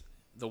wipes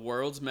the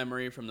world's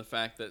memory from the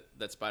fact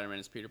that Spider-Man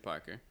is Peter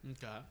Parker.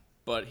 Okay.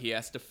 But he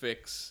has to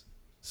fix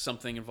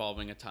something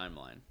involving a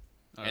timeline.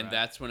 All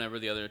that's whenever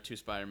the other two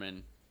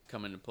Spider-Men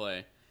come into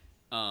play.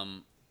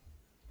 The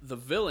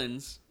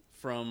villains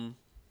from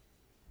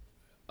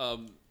a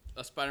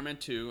Spider-Man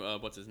 2,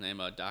 what's his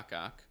name? Doc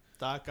Ock.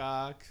 Doc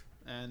Ock,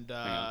 and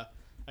I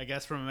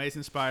guess from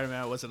Amazing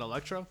Spider-Man, was it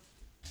Electro?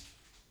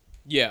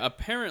 Yeah,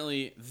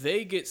 apparently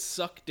they get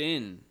sucked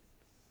in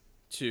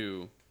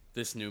to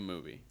this new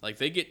movie. Like,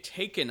 they get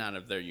taken out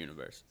of their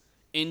universe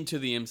into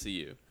the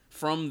MCU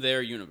from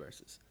their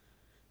universes.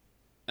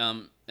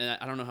 And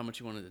I don't know how much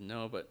you wanted to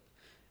know, but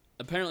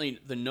apparently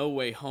the No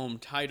Way Home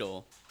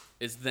title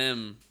is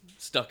them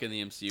stuck in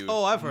the MCU.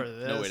 Oh, I've heard of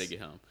this. No way to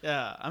get home.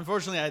 Yeah,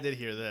 unfortunately I did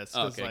hear this.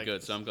 Okay,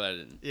 good. So I'm glad I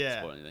didn't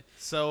spoil anything.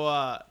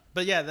 So,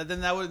 but yeah,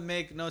 then that would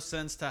make no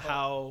sense to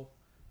how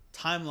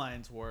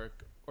timelines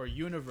work, or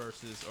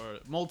universes, or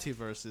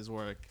multiverses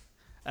work,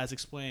 as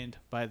explained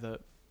by the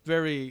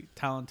very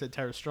talented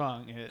Tara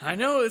Strong. I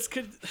know,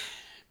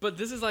 but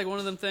this is like one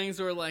of them things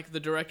where like the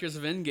directors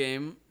of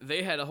Endgame,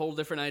 they had a whole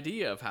different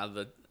idea of how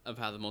the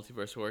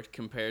multiverse worked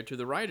compared to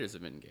the writers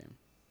of Endgame.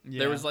 Yeah.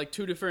 There was like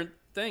two different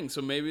things,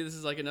 so maybe this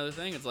is like another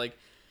thing. It's like,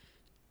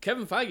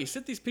 Kevin Feige,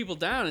 sit these people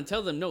down and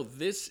tell them, no,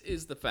 this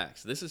is the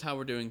facts. This is how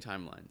we're doing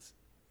timelines.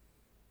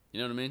 You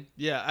know what I mean?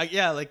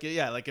 Yeah,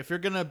 like if you're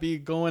gonna be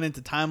going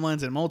into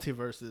timelines and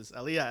multiverses,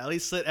 at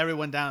least sit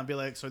everyone down and be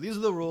like, so these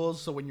are the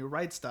rules. So when you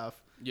write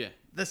stuff, these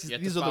are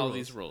the rules.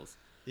 These rules.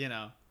 You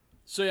know.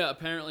 So yeah,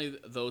 apparently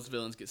those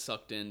villains get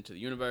sucked into the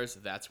universe.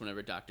 That's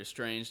whenever Doctor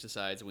Strange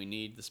decides we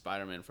need the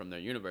Spider-Man from their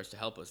universe to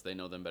help us. They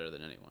know them better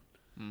than anyone.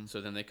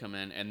 So then they come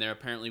in, and there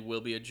apparently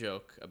will be a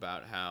joke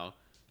about how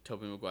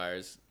Tobey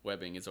Maguire's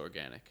webbing is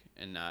organic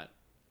and not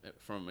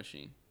from a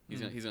machine.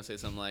 He's gonna say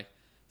something like,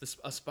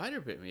 a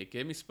spider bit me. It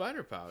gave me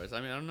spider powers. I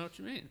mean, I don't know what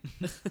you mean.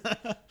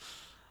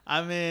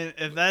 I mean,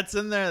 if that's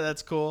in there,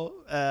 that's cool.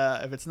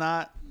 If it's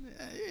not,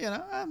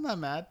 I'm not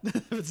mad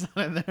if it's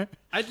not in there.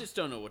 I just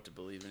don't know what to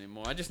believe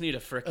anymore. I just need a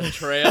freaking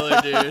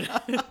trailer, dude.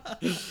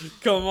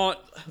 Come on.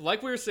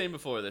 Like we were saying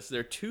before this,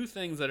 there are two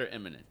things that are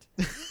imminent.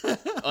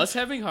 Us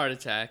having heart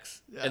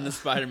attacks and the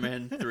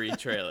Spider-Man 3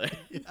 trailer.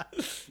 Yeah.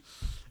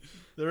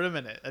 They're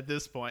imminent at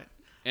this point.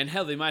 And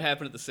hell, they might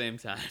happen at the same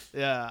time.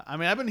 Yeah. I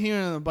mean, I've been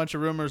hearing a bunch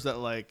of rumors that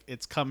like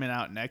it's coming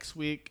out next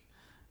week,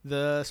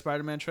 the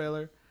Spider-Man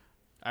trailer.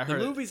 The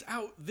movie's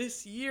out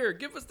this year.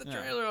 Give us the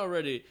trailer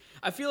already.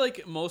 I feel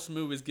like most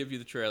movies give you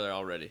the trailer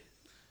already.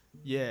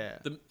 Yeah.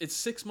 It's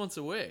 6 months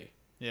away.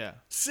 Yeah.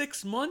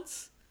 6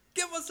 months?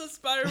 Give us a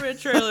Spider-Man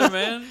trailer,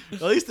 man.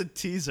 At least a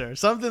teaser.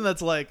 Something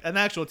that's like an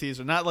actual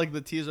teaser. Not like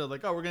the teaser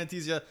like, oh, we're going to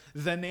tease you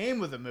the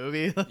name of the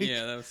movie. Like,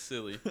 yeah, that was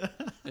silly.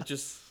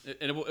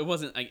 It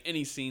wasn't like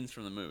any scenes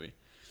from the movie.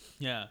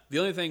 Yeah. The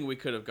only thing we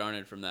could have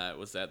garnered from that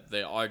was that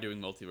they are doing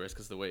multiverse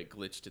because the way it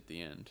glitched at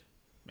the end.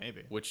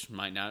 Maybe. Which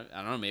might not,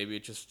 I don't know, maybe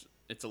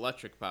it's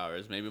electric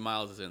powers. Maybe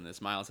Miles is in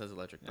this. Miles has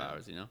electric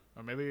powers, you know?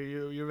 Or maybe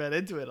you read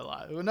into it a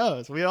lot. Who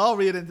knows? We all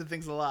read into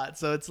things a lot.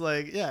 So it's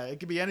like, yeah, it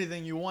could be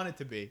anything you want it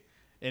to be.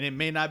 And it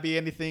may not be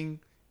anything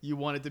you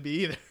want it to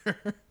be either.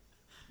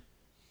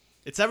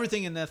 It's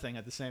everything and nothing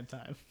at the same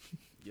time.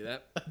 Yeah,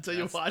 until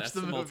you watch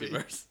the movie.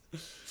 Multiverse.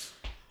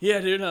 Yeah,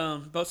 dude.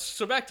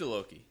 So back to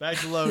Loki. Back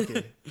to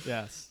Loki.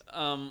 Yes.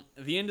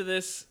 The end of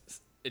this,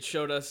 it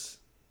showed us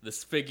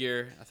this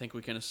figure. I think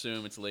we can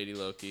assume it's Lady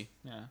Loki.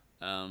 Yeah.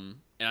 And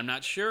I'm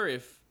not sure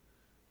if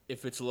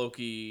if it's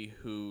Loki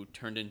who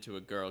turned into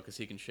a girl because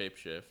he can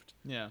shapeshift.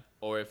 Yeah.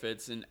 Or if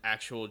it's an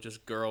actual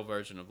just girl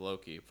version of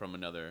Loki from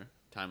another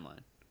timeline.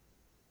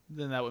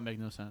 Then that would make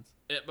no sense.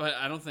 But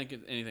I don't think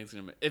anything's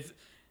gonna.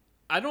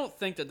 I don't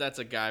think that's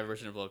a guy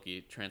version of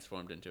Loki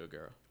transformed into a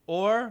girl.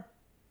 Or,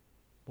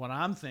 what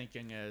I'm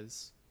thinking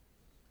is,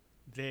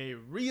 they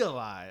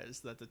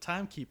realize that the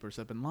timekeepers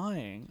have been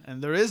lying,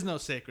 and there is no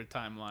sacred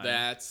timeline.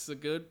 That's a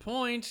good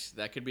point.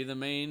 That could be the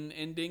main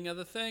ending of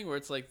the thing, where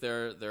it's like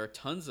there are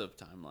tons of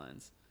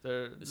timelines.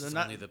 This is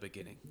only the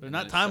beginning. They're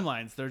not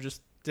timelines. They're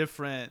just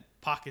different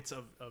pockets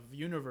of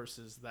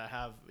universes that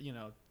have,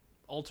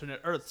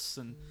 alternate Earths,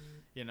 and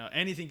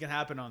anything can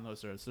happen on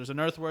those Earths. There's an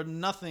Earth where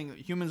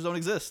humans don't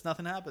exist.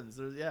 Nothing happens.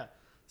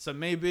 So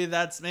maybe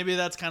that's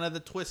kind of the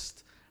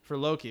twist for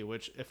Loki.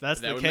 Which, if that's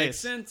the case, that would make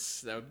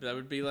sense. That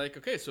would be like,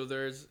 okay, so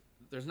there's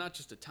not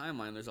just a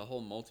timeline. There's a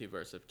whole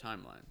multiverse of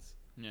timelines.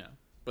 Yeah.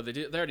 But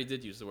they already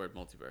did use the word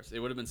multiverse. It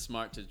would have been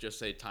smart to just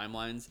say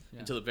timelines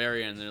until the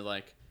very end. They're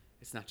like,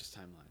 it's not just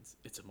timelines.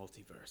 It's a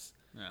multiverse.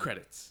 Yeah.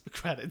 Credits.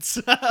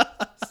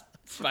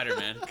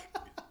 Spider-Man.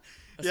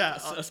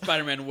 A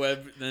Spider-Man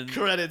web. Then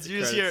credits. You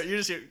just hear.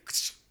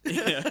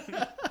 Yeah.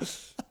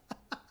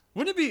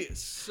 Wouldn't it be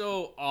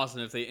so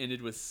awesome if they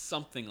ended with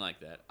something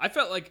like that? I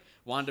felt like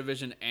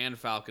WandaVision and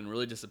Falcon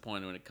really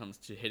disappointed when it comes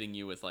to hitting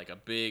you with like a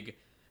big,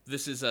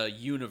 this is a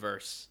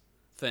universe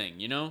thing,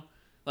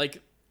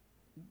 Like,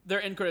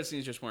 their end credit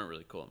scenes just weren't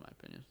really cool in my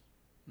opinion.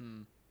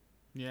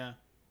 Yeah.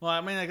 Well,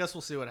 I mean, I guess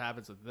we'll see what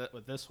happens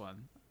with this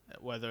one,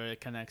 whether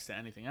it connects to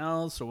anything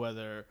else or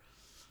whether,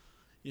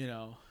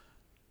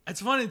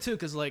 it's funny too,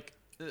 because Kevin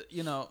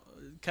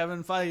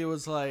Feige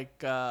was like,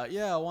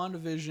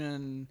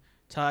 WandaVision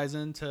ties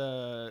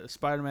into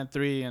Spider-Man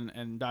 3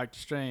 and Doctor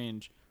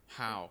Strange.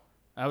 How?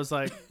 I was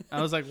like,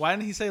 why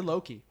didn't he say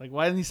Loki? Like,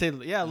 why didn't he say,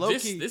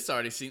 Loki? This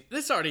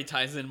already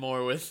ties in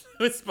more with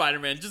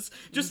Spider-Man.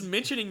 Just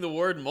mentioning the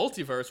word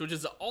multiverse, which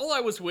is all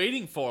I was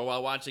waiting for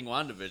while watching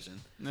WandaVision.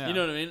 Yeah. You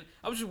know what I mean?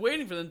 I was just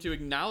waiting for them to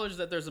acknowledge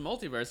that there's a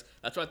multiverse.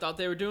 That's what I thought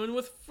they were doing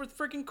with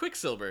freaking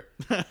Quicksilver,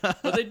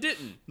 but they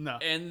didn't. No.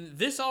 And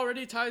this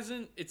already ties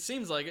in. It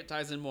seems like it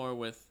ties in more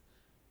with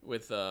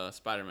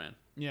Spider-Man.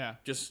 Yeah.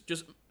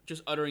 Just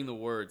uttering the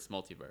words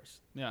multiverse.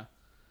 Yeah.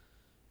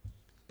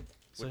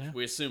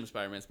 We assume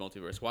Spider-Man's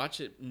multiverse. Watch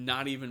it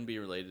not even be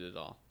related at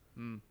all.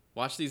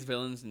 Watch these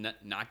villains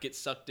not get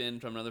sucked in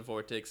from another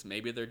vortex.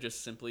 Maybe they're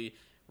just simply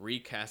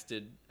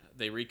recasted.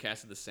 They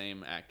recasted the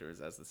same actors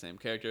as the same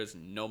characters.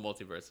 No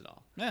multiverse at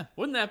all. Yeah.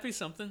 Wouldn't that be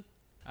something?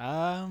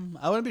 I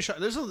wouldn't be sure.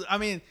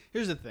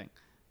 Here's the thing.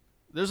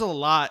 There's a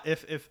lot.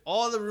 If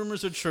all the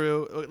rumors are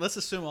true, let's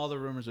assume all the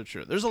rumors are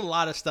true. There's a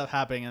lot of stuff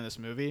happening in this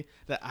movie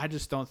that I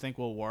just don't think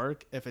will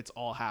work if it's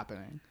all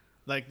happening.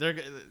 Like,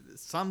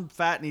 some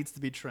fat needs to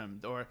be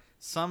trimmed, or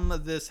some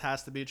of this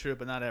has to be true,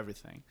 but not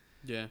everything.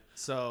 Yeah.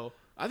 So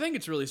I think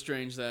it's really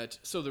strange that.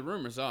 So the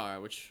rumors are,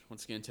 which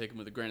once again take them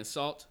with a grain of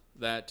salt,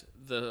 that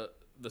the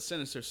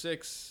Sinister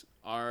Six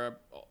are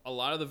a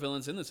lot of the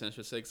villains in the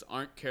Sinister Six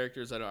aren't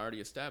characters that are already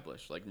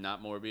established, like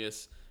not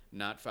Morbius,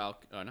 not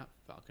Vulture,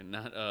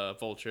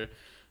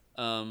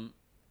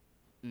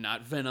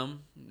 not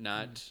Venom,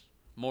 not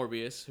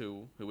Morbius,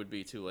 who would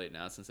be too late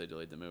now since they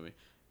delayed the movie.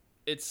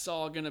 It's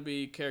all gonna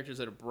be characters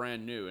that are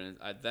brand new, and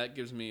that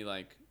gives me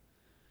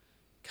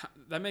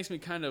that makes me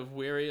kind of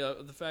wary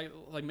of the fact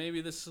like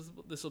maybe this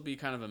will be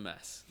kind of a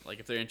mess.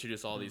 Like if they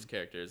introduce all these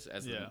characters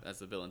as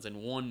the villains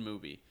in one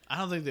movie. I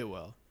don't think they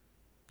will.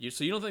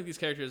 So you don't think these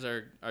characters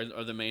are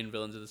the main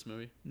villains of this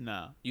movie?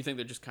 No. You think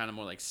they're just kind of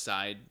more like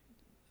side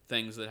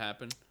things that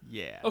happen?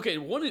 Yeah. Okay,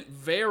 one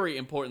very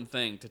important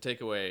thing to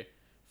take away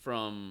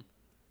from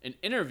an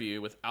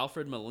interview with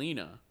Alfred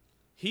Molina.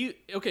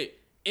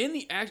 I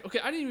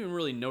didn't even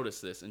really notice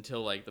this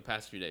until like the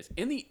past few days.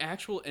 In the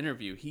actual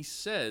interview, he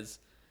says,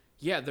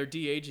 "Yeah, they're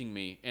de-aging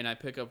me, and I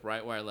pick up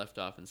right where I left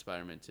off in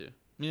Spider-Man 2."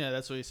 Yeah,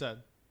 that's what he said.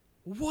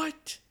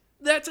 What?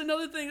 That's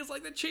another thing. It's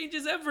like that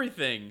changes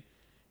everything.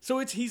 So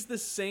he's the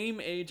same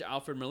age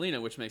Alfred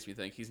Molina, which makes me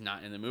think he's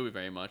not in the movie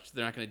very much.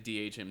 They're not going to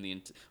de-age him.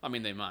 I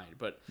mean, they might,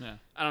 but yeah.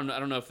 I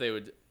don't know if they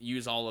would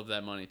use all of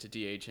that money to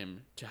de-age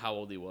him to how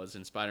old he was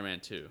in Spider-Man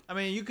 2. I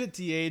mean, you could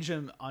de-age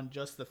him on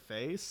just the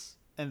face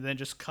and then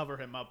just cover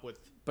him up with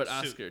But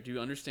Oscar, do you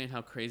understand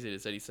how crazy it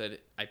is that he said,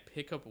 I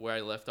pick up where I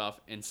left off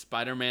in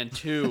Spider-Man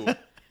 2?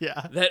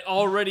 Yeah. That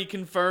already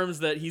confirms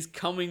that he's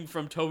coming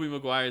from Tobey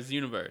Maguire's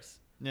universe.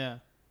 Yeah.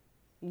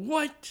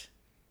 What?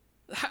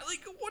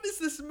 What is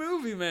this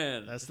movie,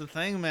 man? That's the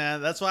thing,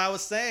 man. That's why I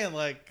was saying,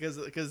 because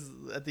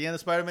at the end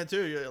of Spider-Man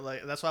 2, you're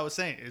like, that's why I was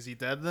saying, is he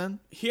dead then?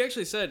 He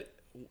actually said,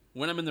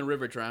 when I'm in the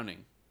river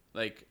drowning,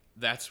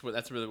 that's where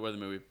I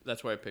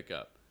pick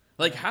up.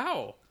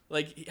 How?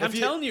 I'm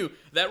telling you,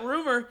 that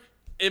rumor,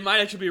 it might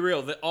actually be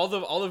real. That all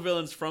the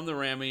villains from the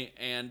Raimi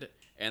and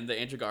the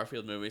Andrew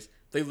Garfield movies,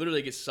 they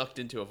literally get sucked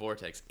into a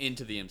vortex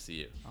into the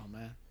MCU. Oh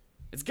man,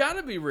 it's got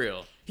to be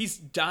real. He's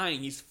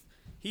dying.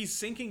 He's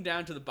sinking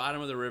down to the bottom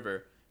of the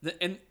river,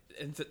 and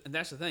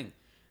that's the thing.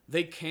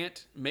 They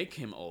can't make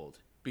him old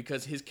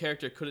because his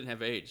character couldn't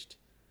have aged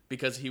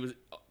because he was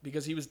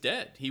because he was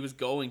dead. He was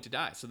going to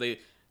die. So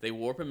they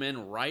warp him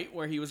in right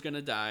where he was going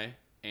to die,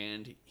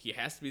 and he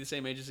has to be the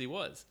same age as he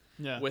was.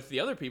 Yeah. With the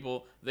other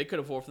people, they could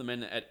have warped them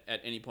in at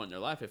any point in their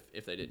life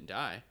if they didn't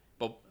die.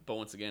 But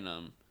once again,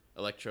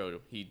 Electro,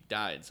 he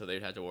died, so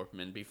they'd have to warp him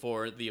in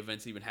before the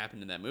events even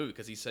happened in that movie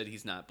because he said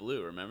he's not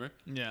blue, remember?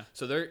 Yeah.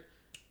 So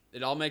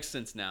it all makes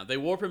sense now. They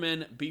warp him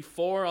in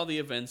before all the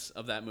events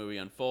of that movie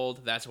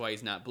unfold. That's why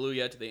he's not blue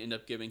yet. They end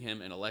up giving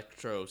him an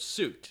Electro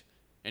suit,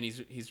 and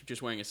he's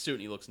just wearing a suit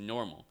and he looks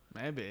normal.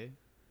 Maybe.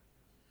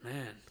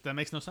 Man. That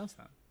makes no sense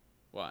then.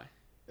 Why?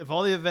 If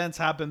all the events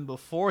happen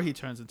before he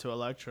turns into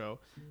Electro,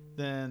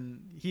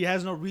 then he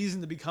has no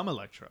reason to become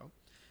Electro.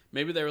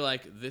 Maybe they were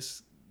like,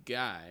 this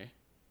guy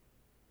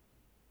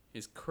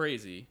is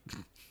crazy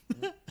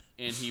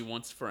and he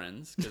wants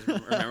friends, because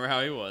remember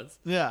how he was.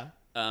 Yeah.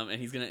 And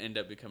he's going to end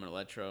up becoming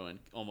Electro and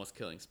almost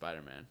killing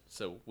Spider-Man.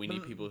 So we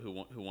need people who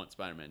want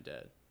Spider-Man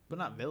dead. But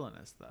not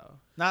villainous, though.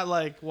 Not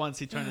like once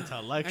he turned into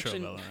Electro. Actually,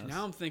 villainous.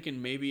 Now I'm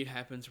thinking maybe it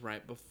happens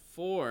right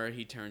before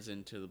he turns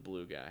into the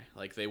blue guy.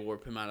 Like they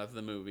warp him out of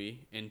the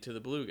movie into the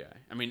blue guy.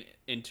 I mean,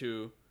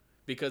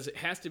 because it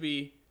has to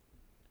be.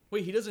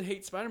 Wait, he doesn't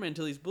hate Spider-Man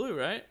until he's blue,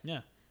 right?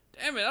 Yeah.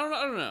 Damn it!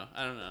 I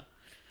don't know.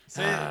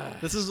 See,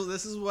 this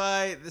is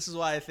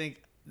why I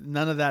think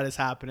none of that is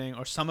happening,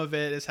 or some of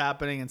it is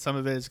happening, and some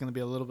of it is going to be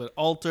a little bit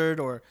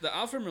altered. Or the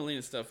Alfred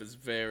Molina stuff is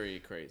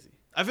very crazy.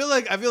 I feel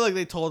like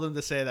they told him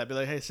to say that, be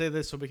like, hey, say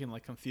this so we can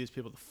like confuse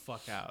people the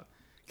fuck out.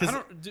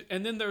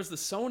 And then there's the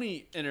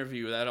Sony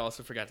interview that I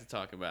also forgot to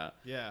talk about.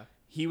 Yeah.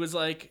 He was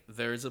like,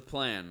 "There's a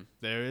plan.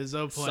 There is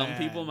a plan. Some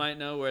people might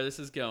know where this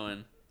is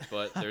going,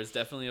 but there's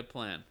definitely a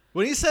plan."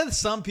 When he said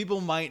some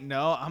people might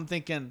know, I'm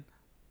thinking,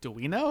 do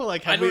we know?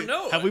 Like, I don't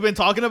know. Have we been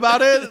talking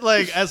about it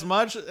like as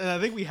much? And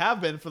I think we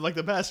have been for like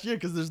the past year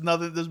because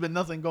there's been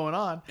nothing going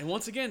on. And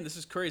once again, this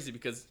is crazy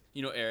because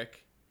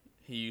Eric.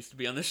 He used to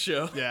be on the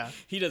show. Yeah.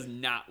 He does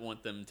not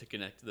want them to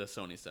connect to the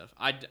Sony stuff.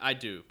 I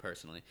do,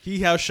 personally.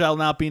 He how shall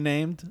not be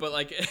named. But,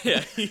 like,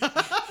 yeah, he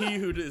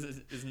who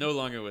is no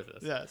longer with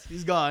us. Yes,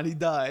 he's gone. He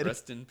died.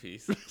 Rest in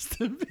peace.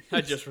 Rest in peace. I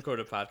just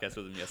recorded a podcast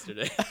with him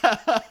yesterday.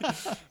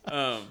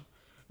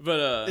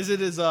 Is it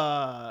his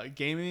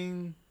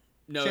gaming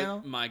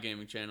channel? No, my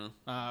gaming channel.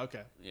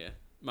 Okay. Yeah.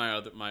 My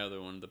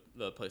other one,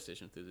 the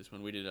PlayStation Enthusiast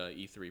one. We did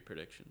E3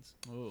 predictions.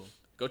 Ooh.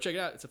 Go check it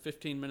out. It's a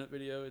 15-minute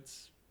video.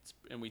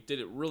 And we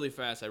did it really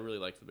fast. I really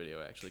liked the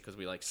video, actually, because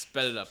we like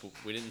sped it up.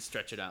 We didn't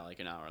stretch it out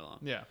like an hour long.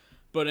 Yeah.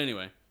 But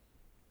anyway,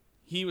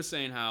 he was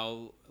saying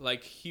how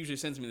like he usually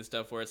sends me the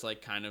stuff where it's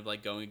like kind of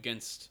like going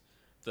against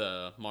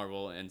the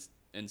Marvel and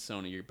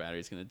Sony. Your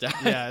battery's gonna die.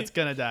 Yeah, it's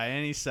gonna die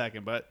any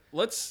second. But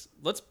let's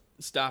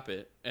stop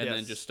it and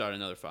then just start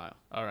another file.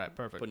 All right,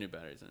 perfect. Put new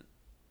batteries in it.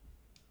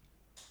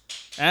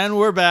 And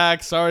we're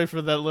back. Sorry for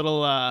that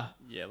little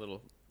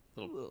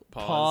little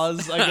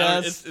pause. I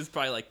guess it's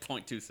probably like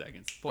 0.2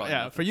 seconds. Yeah,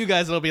 nothing. For you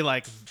guys it'll be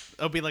like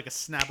a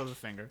snap of a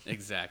finger.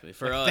 Exactly.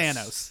 For like us,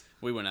 Thanos.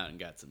 We went out and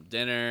got some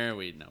dinner.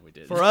 We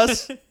didn't. For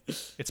us,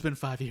 it's been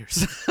 5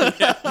 years.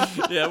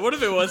 yeah. What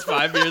if it was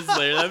 5 years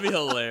later? That'd be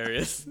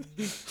hilarious.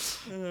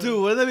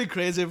 Dude, wouldn't that be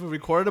crazy if we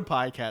recorded a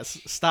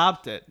podcast,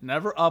 stopped it,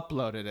 never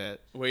uploaded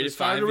it, waited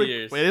 5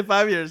 years, waited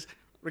 5 years,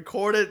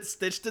 recorded,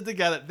 stitched it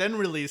together, then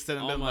released it,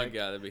 and oh my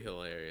god, that'd be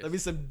hilarious. That'd be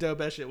some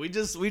dope ass shit. We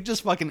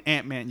just fucking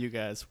Ant-Man, you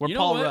guys. We're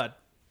Paul Rudd.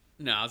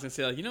 No, I was gonna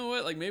say like, you know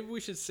what? Like maybe we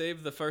should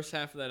save the first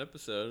half of that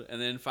episode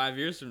and then 5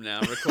 years from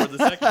now record the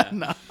second half.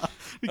 No,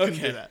 we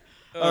couldn't do that.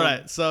 All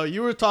right, so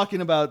you were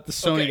talking about the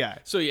Sony guy.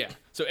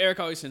 So Eric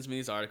always sends me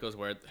these articles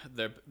where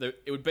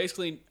it would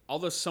basically all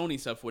the Sony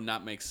stuff would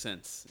not make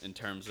sense in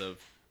terms of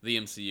the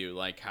MCU,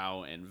 like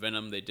how in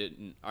Venom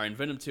in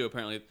Venom 2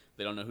 apparently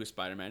they don't know who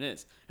Spider-Man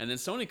is, and then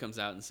Sony comes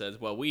out and says,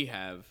 well, we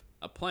have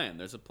a plan.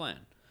 There's a plan.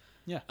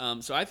 Yeah.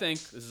 So I think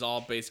this is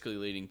all basically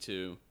leading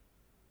to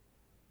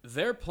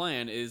their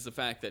plan is the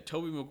fact that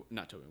Andrew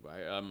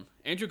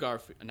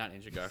Garfield, not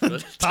Andrew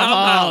Garfield, Tom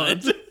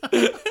Holland.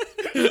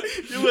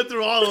 You went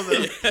through all of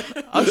them.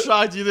 Yeah. I'm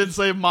shocked you didn't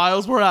say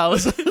Miles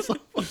Morales.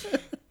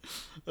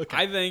 Okay.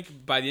 I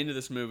think by the end of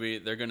this movie,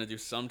 they're going to do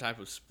some type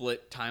of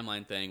split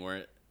timeline thing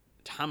where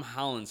Tom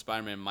Holland's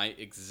Spider-Man might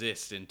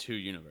exist in two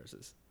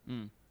universes.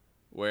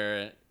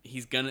 Where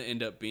he's going to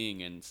end up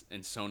being in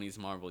Sony's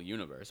Marvel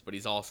universe, but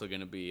he's also going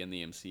to be in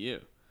the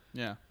MCU.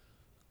 Yeah.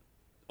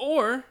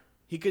 Or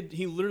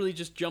he literally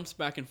just jumps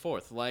back and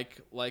forth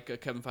like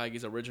Kevin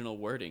Feige's original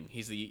wording.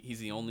 He's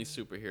the only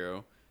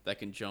superhero that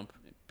can jump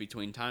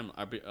between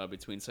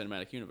between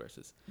cinematic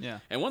universes. Yeah.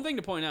 And one thing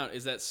to point out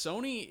is that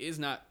Sony is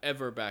not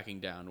ever backing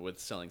down with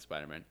selling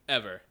Spider-Man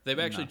ever. They've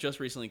actually just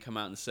recently come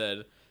out and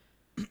said,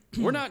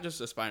 we're not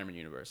just a Spider-Man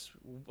universe.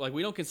 Like,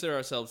 we don't consider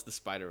ourselves the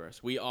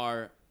Spider-Verse. We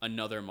are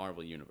another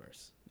Marvel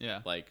universe.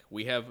 Yeah. Like,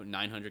 we have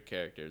 900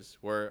 characters.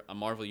 We're a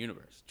Marvel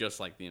universe, just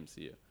like the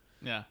MCU.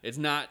 Yeah. It's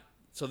not.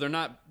 So they're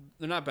not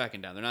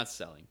backing down. They're not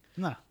selling.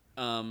 No.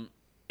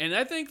 And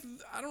I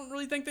don't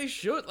really think they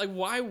should. Like,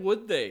 why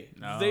would they?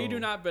 No. They do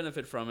not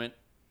benefit from it.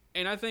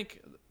 And I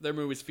think their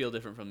movies feel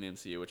different from the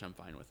MCU, which I'm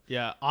fine with.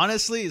 Yeah.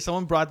 Honestly,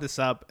 someone brought this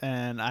up,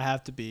 and I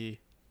have to be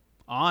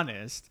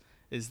honest.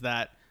 is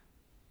that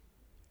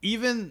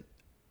even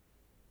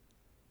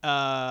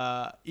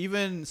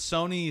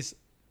Sony's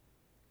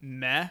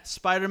meh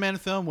Spider-Man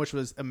film, which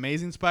was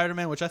Amazing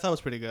Spider-Man, which I thought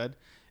was pretty good,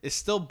 is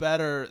still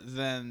better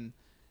than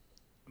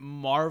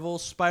Marvel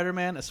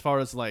Spider-Man as far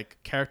as like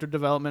character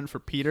development for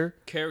Peter.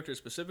 Character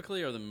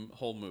specifically, or the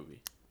whole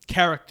movie?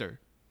 Character.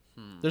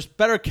 There's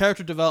better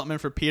character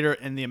development for Peter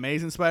in the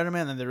Amazing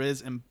Spider-Man than there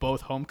is in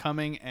both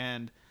Homecoming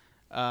and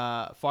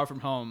Far From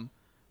Home,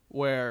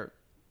 where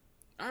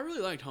I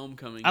really liked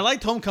Homecoming. I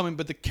liked Homecoming,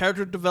 but the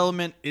character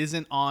development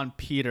isn't on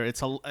Peter. It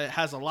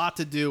has a lot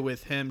to do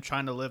with him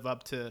trying to live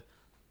up to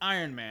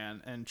Iron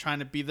Man and trying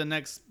to be the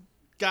next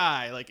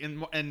guy. Like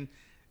in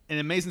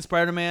Amazing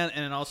Spider-Man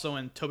and also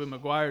in Tobey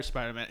Maguire's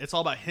Spider-Man, it's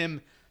all about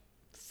him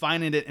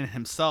finding it in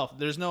himself.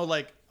 There's no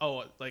like,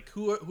 oh, like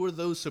who are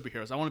those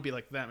superheroes? I want to be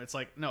like them. It's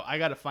like, no, I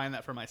got to find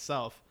that for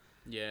myself.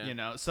 Yeah. You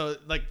know, so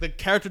like the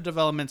character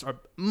developments are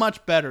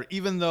much better,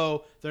 even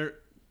though their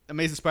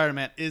Amazing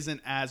Spider-Man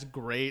isn't as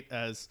great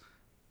as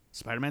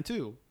Spider-Man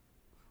 2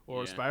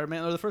 or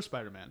Spider-Man or the first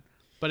Spider-Man,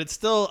 but it's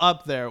still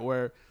up there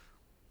where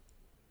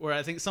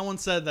I think someone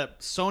said that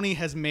Sony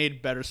has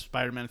made better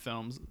Spider-Man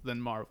films than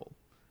Marvel,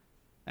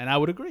 and I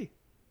would agree.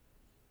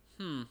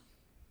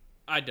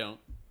 I don't.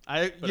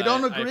 You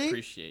don't agree? I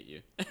appreciate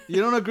you.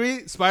 You don't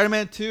agree?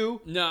 Spider-Man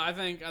 2? No, I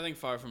think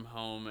Far From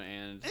Home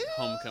and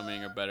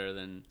Homecoming are better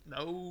than.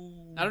 No.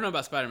 I don't know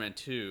about Spider-Man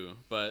 2,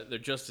 but they're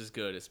just as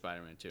good as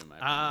Spider-Man 2 in my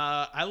opinion.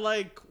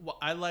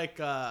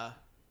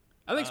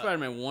 I think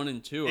Spider-Man 1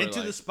 and 2 are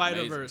Into the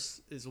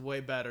Spider-Verse is way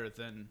better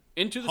than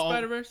Into the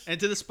Spider-Verse?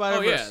 Into the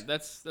Spider-Verse. Oh yeah,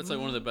 that's like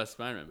one of the best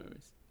Spider-Man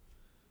movies.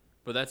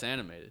 But that's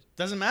animated.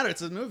 Doesn't matter,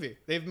 it's a movie.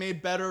 They've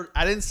made better.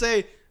 I didn't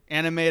say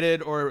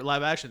animated or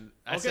live action.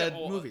 I said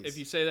movies. If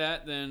you say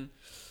that, then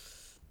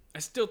I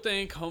still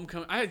think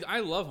Homecoming. I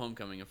love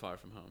Homecoming and Far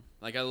From Home.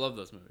 Like I love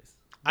those movies.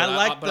 But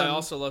I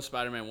also love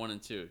Spider-Man 1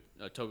 and 2.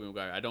 Tobey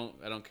Maguire. I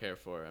don't care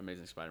for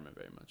Amazing Spider-Man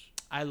very much.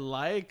 I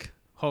like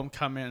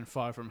Homecoming and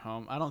Far From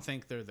Home. I don't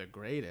think they're the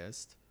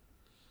greatest.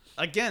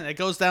 Again, it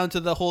goes down to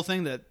the whole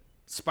thing that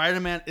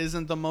Spider-Man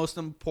isn't the most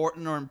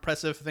important or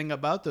impressive thing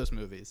about those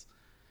movies.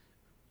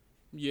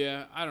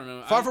 Yeah, I don't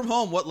know. Far From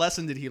Home, what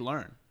lesson did he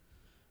learn?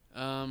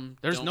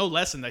 There's no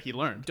lesson that he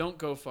learned. Don't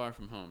go far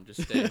from home.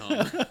 Just stay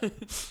home.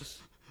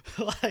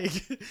 Like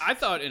I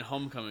thought in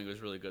Homecoming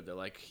was really good though.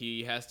 Like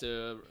he has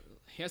to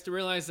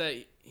realize that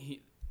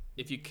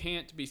if you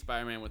can't be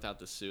Spider-Man without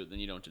the suit, then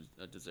you don't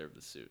deserve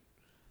the suit.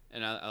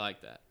 And I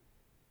like that.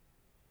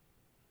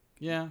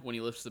 Yeah. When he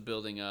lifts the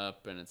building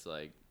up and it's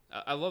like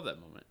I love that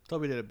moment.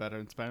 Tobey did it better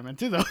in Spider-Man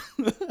 2 though.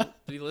 Did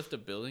he lift a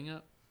building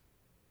up?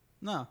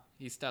 No.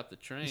 He stopped the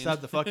train. He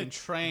stopped the fucking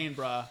train,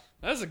 bruh.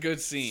 That's a good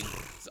scene.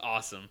 It's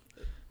awesome.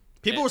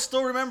 People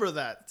still remember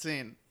that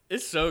scene.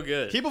 It's so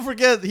good. People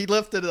forget he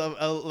lifted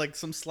like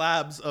some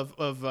slabs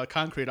of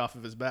concrete off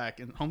of his back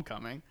in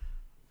Homecoming.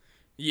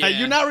 Yeah. Had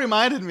you not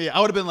reminded me, I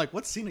would have been like,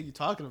 what scene are you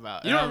talking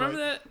about? You don't remember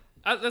that?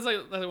 That's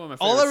like one of my favorite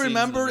All I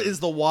remember is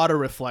the water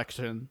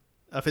reflection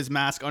of his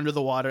mask under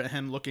the water and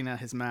him looking at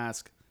his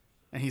mask.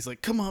 And he's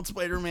like, come on,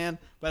 Spider-Man.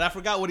 But I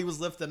forgot what he was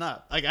lifting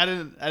up. Like, I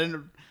didn't. I don't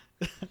know.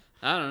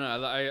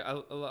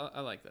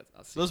 I like that.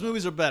 Those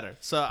movies are better.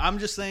 So I'm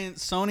just saying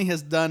Sony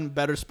has done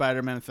better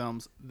Spider-Man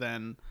films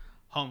than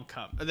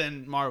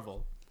than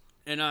Marvel.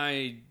 And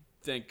I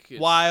think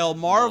while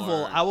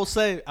Marvel, I will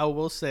say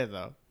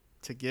though,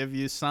 to give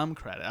you some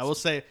credit, I will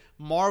say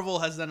Marvel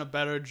has done a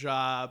better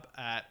job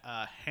at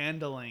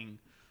handling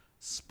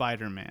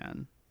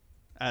Spider-Man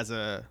as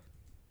a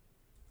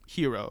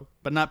hero,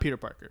 but not Peter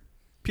Parker.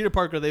 Peter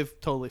Parker, they've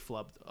totally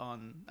flubbed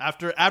on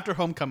after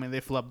Homecoming.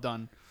 They flubbed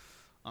on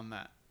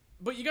that.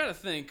 But you got to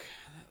think,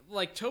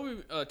 like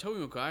Tobey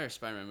Maguire's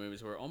Spider-Man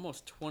movies were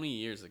almost 20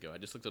 years ago. I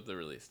just looked up the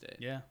release date.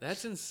 Yeah,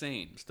 that's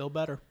insane. Still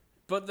better.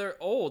 But they're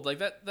old. Like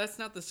that's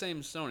not the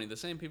same Sony. The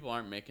same people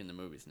aren't making the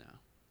movies now.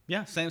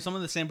 Yeah, some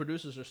of the same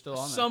producers are still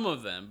on there. Some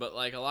of them, but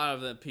like a lot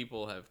of the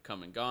people have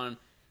come and gone.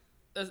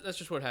 That's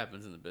just what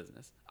happens in the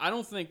business. I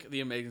don't think the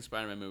Amazing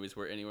Spider-Man movies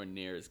were anywhere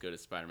near as good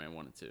as Spider-Man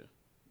 1 and 2.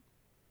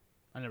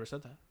 I never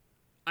said that.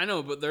 I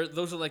know, but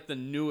those are like the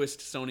newest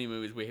Sony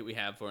movies we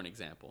have for an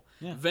example.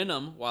 Yeah.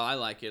 Venom, while I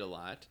like it a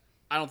lot,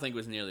 I don't think it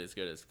was nearly as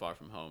good as Far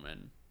From Home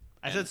and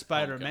I said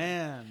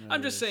Spider-Man.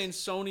 I'm just saying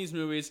Sony's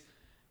movies,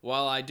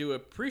 while I do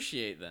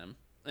appreciate them,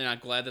 and I'm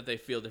glad that they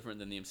feel different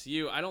than the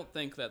MCU, I don't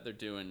think that they're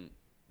doing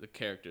the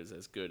characters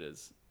as good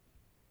as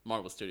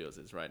Marvel Studios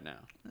is right now.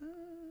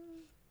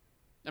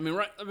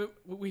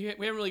 We haven't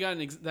really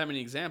gotten that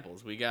many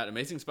examples. We got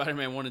Amazing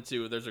Spider-Man 1 and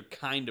 2. Those are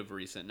kind of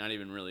recent, not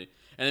even really.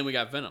 And then we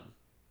got Venom.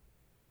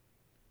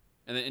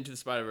 And then Into the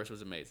Spider-Verse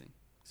was amazing.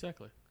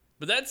 Exactly.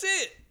 But that's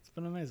it. It's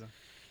been amazing.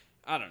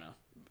 I don't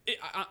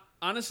know.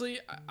 Honestly,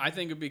 I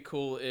think it'd be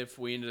cool if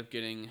we ended up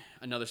getting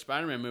another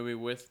Spider-Man movie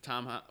with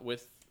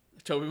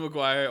Tobey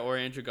Maguire or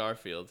Andrew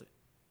Garfield.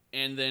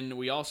 And then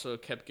we also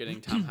kept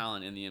getting Tom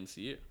Holland in the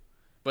MCU.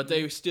 But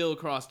they still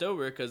crossed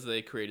over because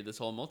they created this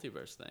whole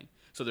multiverse thing.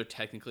 So they're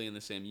technically in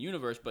the same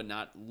universe, but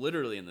not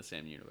literally in the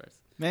same universe.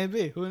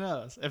 Maybe. Who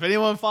knows? If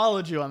anyone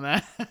followed you on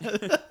that.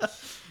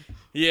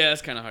 Yeah,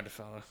 it's kind of hard to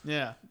follow.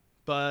 Yeah,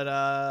 but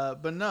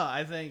no,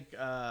 I think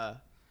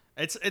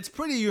it's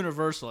pretty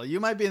universal. You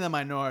might be in the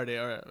minority,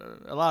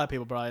 or a lot of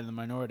people probably in the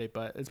minority,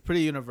 but it's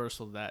pretty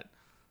universal that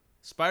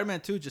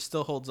Spider-Man 2 just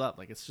still holds up.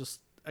 Like, it's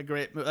just a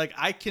great movie. Like,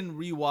 I can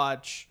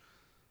rewatch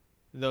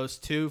those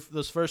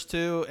first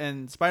two,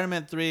 and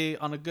Spider-Man 3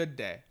 on a good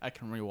day I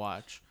can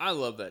rewatch. I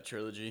love that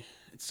trilogy.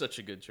 It's such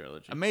a good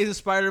trilogy. Amazing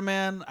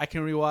Spider-Man I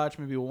can rewatch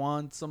maybe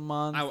once a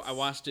month. I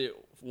watched it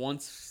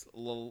once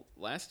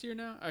last year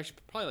now. Actually,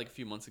 probably like a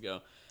few months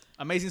ago.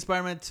 Amazing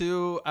Spider-Man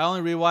 2 I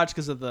only rewatched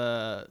because of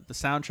the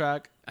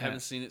soundtrack. I haven't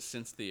seen it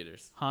since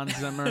theaters. Hans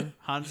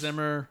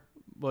Zimmer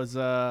was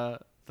the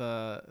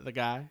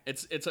guy.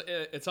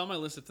 It's on my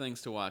list of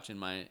things to watch in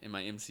my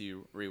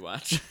MCU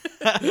rewatch.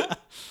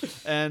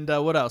 And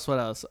what else?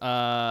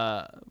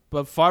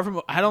 But far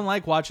from, I don't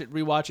like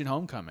rewatching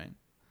Homecoming.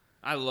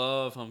 I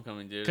love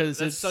Homecoming, dude.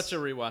 Because it's such a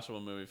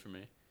rewatchable movie for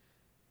me.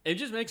 It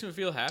just makes me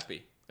feel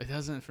happy. It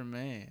doesn't for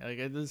me. Like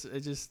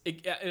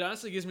it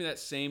honestly gives me that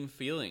same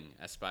feeling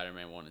as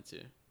Spider-Man 1 and 2.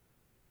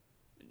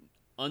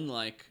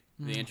 Unlike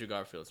the Andrew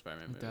Garfield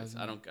Spider-Man movies,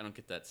 I don't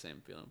get that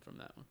same feeling from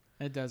that one.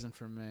 It doesn't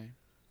for me.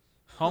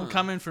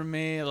 Homecoming for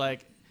me,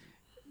 like,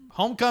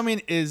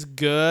 Homecoming is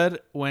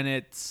good when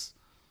it's,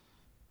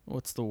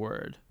 what's the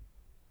word?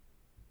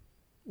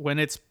 When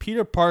it's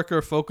Peter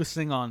Parker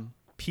focusing on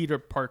Peter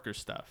Parker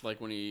stuff.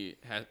 Like when he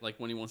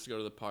wants to go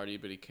to the party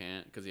but he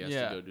can't because he has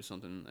to go do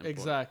something important.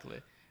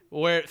 Exactly.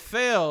 Where it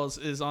fails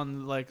is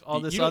on like all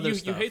this other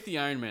stuff. You hate the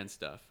Iron Man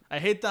stuff. I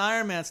hate the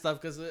Iron Man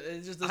stuff because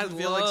it just doesn't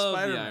feel like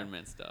Spider-Man. The Iron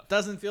Man stuff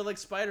doesn't feel like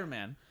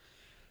Spider-Man.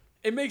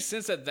 It makes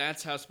sense that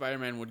that's how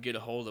Spider-Man would get a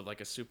hold of like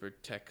a super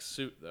tech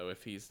suit though,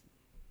 if he's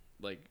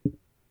like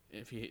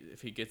if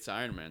he gets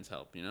Iron Man's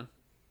help, you know?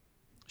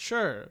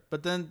 Sure,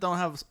 but then don't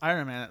have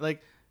Iron Man.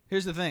 Like,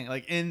 here's the thing,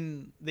 like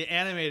in the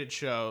animated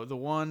show, the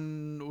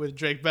one with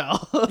Drake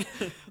Bell,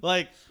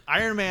 like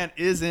Iron Man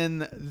is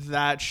in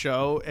that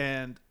show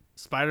and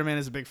Spider-Man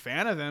is a big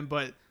fan of him,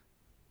 but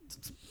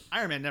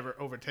Iron Man never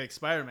overtakes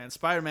Spider-Man.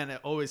 Spider-Man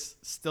always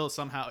still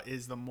somehow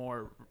is the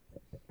more,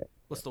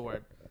 what's the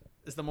word?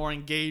 Is the more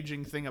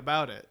engaging thing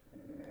about it,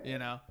 you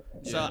know?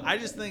 Yeah. So I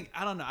just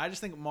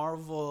think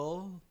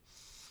Marvel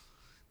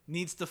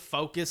needs to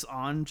focus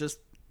on just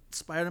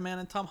Spider-Man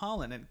and Tom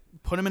Holland and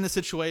put him in a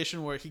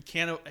situation where he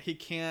can't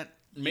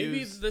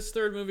maybe this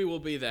third movie will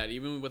be that,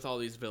 even with all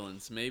these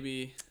villains.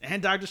 Maybe.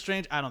 And Doctor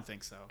Strange, I don't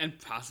think so. And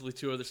possibly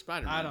 2 other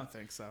Spider-Man. I don't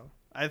think so.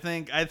 I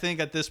think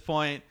at this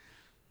point,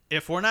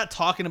 if we're not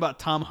talking about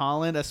Tom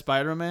Holland as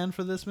Spider-Man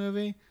for this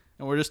movie,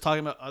 and we're just talking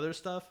about other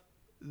stuff,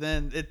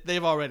 then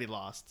they've already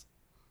lost.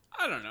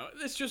 I don't know.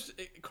 It's just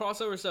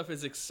crossover stuff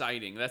is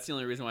exciting. That's the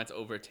only reason why it's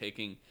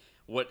overtaking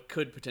what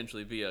could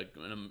potentially be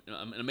an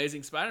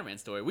amazing Spider-Man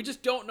story. We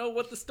just don't know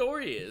what the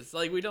story is.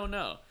 Like, we don't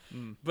know.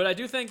 But I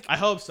do think I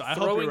hope so.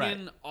 Throwing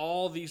in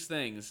all these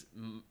things,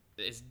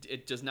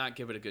 it does not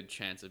give it a good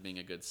chance of being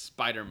a good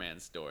Spider-Man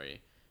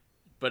story.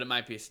 But it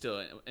might be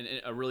still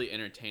a really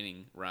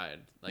entertaining ride,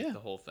 like the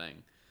whole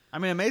thing. I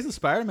mean, Amazing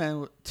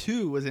Spider-Man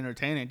 2 was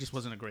entertaining. It just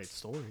wasn't a great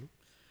story.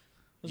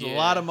 There's a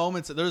lot of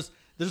moments. There's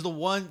the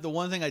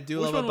one thing I do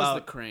love about... Which one was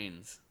the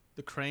Cranes?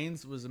 The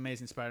Cranes was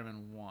Amazing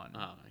Spider-Man 1. Oh,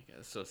 my God.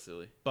 It's so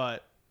silly.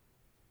 But,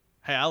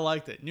 hey, I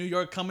liked it. New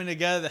York coming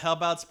together to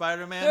help out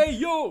Spider-Man. Hey,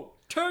 yo!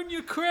 Turn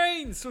your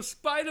cranes so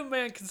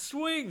Spider-Man can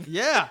swing!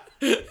 Yeah.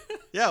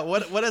 Yeah,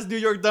 what has New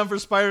York done for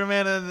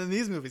Spider-Man in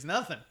these movies?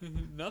 Nothing.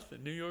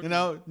 Nothing. New York... You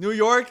know, New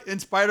York in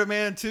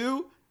Spider-Man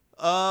 2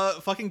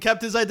 fucking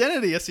kept his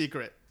identity a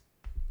secret.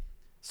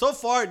 So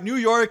far, New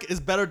York is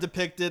better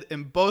depicted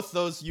in both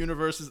those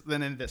universes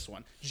than in this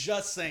one.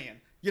 Just saying.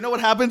 You know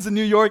what happens in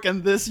New York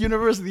and this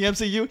universe in the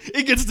MCU?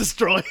 It gets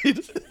destroyed.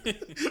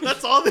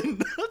 That's all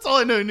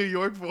I know New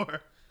York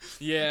for.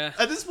 Yeah.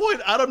 At this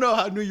point, I don't know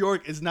how New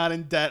York is not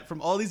in debt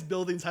from all these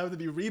buildings having to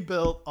be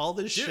rebuilt, all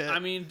this shit. I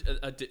mean,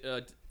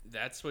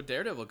 that's what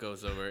Daredevil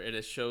goes over.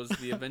 It shows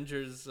the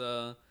Avengers...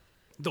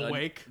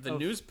 the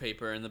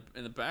newspaper in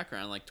the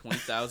background, like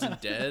 20,000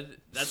 dead.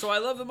 That's why I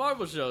love the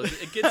Marvel shows.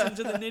 It gets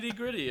into the nitty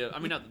gritty of, I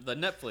mean, not the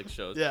Netflix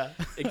shows. Yeah.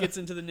 It gets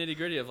into the nitty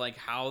gritty of like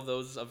how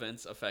those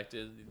events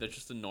affected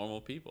just the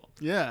normal people.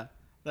 Yeah,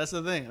 that's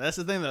the thing.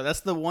 Though. That's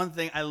the one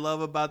thing I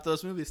love about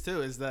those movies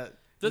too, is that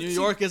New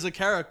York is a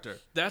character.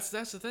 That's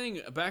the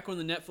thing. Back when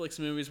the Netflix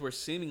movies were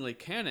seemingly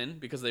canon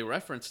because they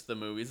referenced the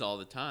movies all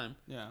the time.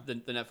 Yeah. The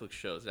Netflix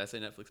shows. Did I say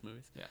Netflix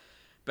movies? Yeah.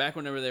 Back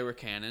whenever they were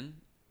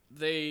canon,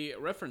 they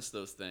referenced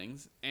those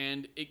things,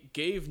 and it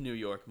gave New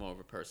York more of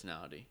a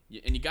personality.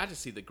 And you got to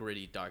see the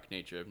gritty, dark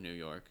nature of New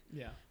York.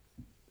 Yeah.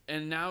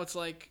 And now it's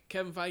like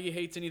Kevin Feige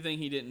hates anything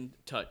he didn't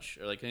touch,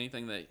 or like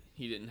anything that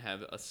he didn't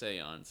have a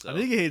say on. So I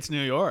think he hates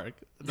New York.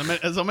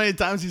 So many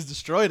times he's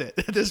destroyed it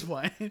at this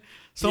point.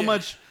 So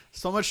much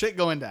shit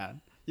going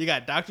down. You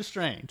got Doctor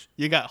Strange.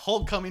 You got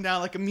Hulk coming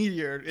down like a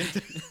meteor.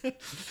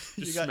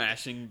 Just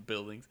smashing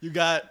buildings. You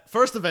got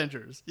First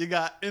Avengers. You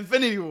got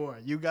Infinity War.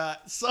 You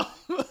got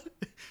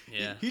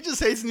Yeah. He just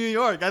hates New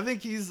York. I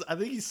think he's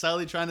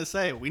subtly trying to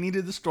say we need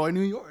to destroy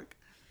New York.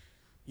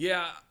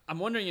 Yeah, I'm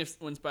wondering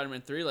if when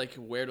Spider-Man 3, like,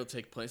 where it'll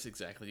take place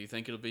exactly. Do you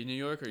think it'll be New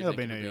York, or do you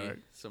think it'll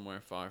be somewhere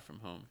far from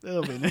home?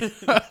 It'll be New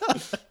York.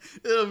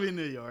 It'll be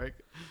New York.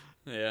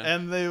 Yeah.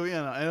 And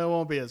and it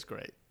won't be as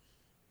great.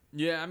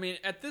 Yeah, I mean,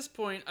 at this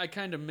point, I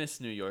kind of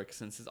miss New York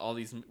since it's all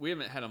these. We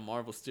haven't had a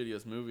Marvel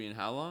Studios movie in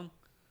how long?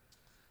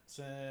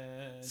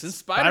 Since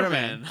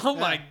Spider-Man. Oh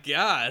my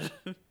God.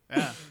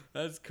 Yeah.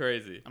 That's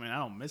crazy. I mean, I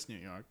don't miss New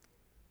York.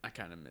 I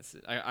kind of miss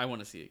it. I want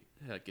to see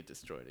it get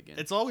destroyed again.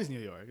 It's always New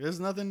York. There's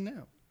nothing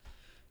new.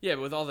 Yeah,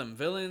 but with all them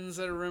villains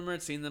that are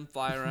rumored, seeing them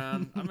fly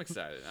around, I'm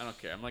excited. I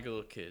don't care. I'm like a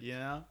little kid.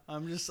 Yeah,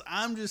 I'm just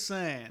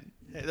saying.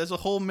 Hey, there's a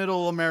whole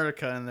middle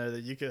America in there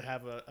that you could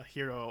have a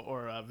hero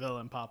or a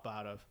villain pop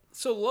out of.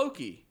 So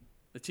Loki,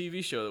 the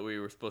TV show that we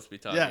were supposed to be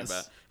talking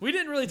about, we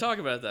didn't really talk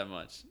about it that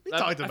much. We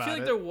talked about it. I feel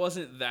like there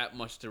wasn't that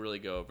much to really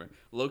go over.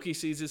 Loki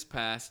sees his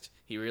past.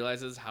 He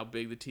realizes how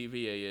big the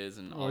TVA is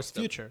and all his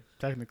future,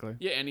 technically.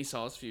 Yeah, and he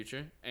saw his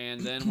future. And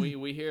then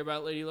we hear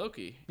about Lady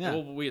Loki. Yeah.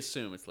 Well, we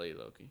assume it's Lady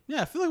Loki.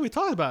 Yeah, I feel like we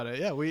talked about it.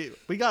 Yeah, we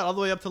got all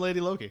the way up to Lady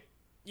Loki.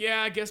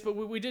 Yeah, I guess, but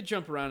we did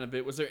jump around a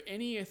bit. Was there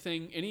any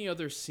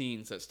other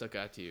scenes that stuck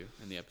out to you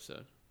in the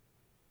episode?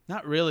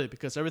 Not really,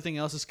 because everything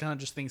else is kind of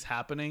just things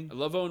happening. I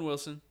love Owen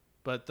Wilson.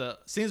 But the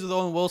scenes with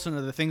Owen Wilson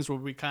are the things where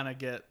we kind of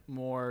get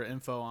more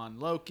info on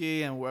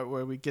Loki and where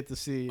we get to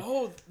see.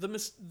 Oh,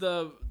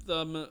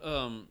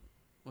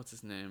 what's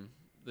his name?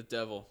 The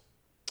devil.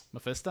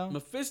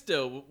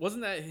 Mephisto.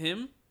 Wasn't that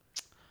him?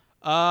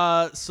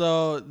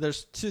 So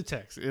there's two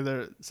texts.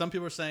 Either some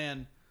people are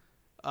saying,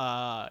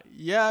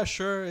 yeah,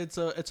 sure, it's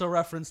a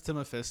reference to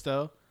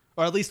Mephisto,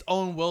 or at least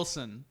Owen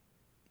Wilson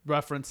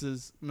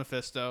references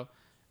Mephisto.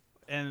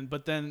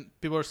 But then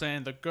people are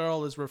saying the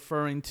girl is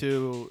referring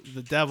to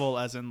the devil,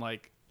 as in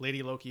like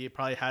Lady Loki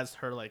probably has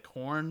her like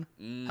horn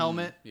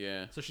helmet.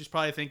 Yeah. So she's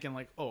probably thinking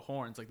like, oh,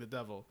 horns, like the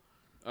devil.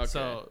 Okay.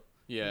 So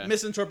yeah,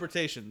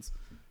 misinterpretations.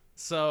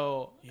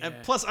 So and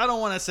plus, I don't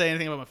want to say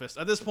anything about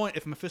Mephisto at this point.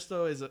 If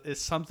Mephisto is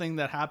something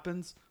that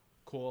happens,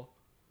 cool.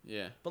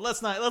 Yeah. But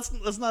let's not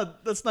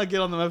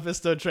get on the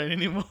Mephisto train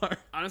anymore.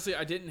 Honestly,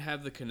 I didn't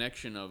have the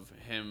connection of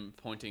him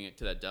pointing it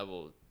to that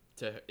devil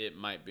to it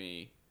might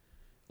be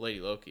Lady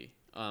Loki.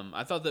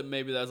 I thought that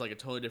maybe that was like a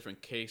totally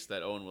different case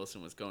that Owen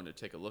Wilson was going to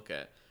take a look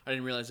at. I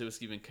didn't realize it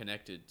was even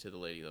connected to the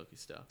Lady Loki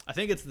stuff. I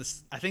think it's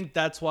this. I think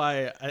that's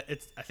why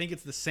I think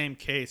it's the same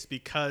case,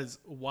 because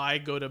why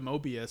go to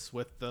Mobius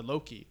with the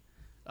Loki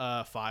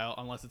file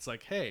unless it's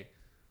like, hey,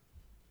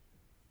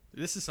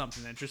 this is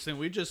something interesting.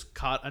 We just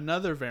caught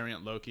another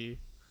variant Loki,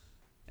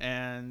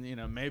 and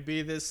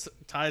maybe this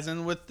ties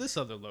in with this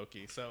other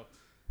Loki. So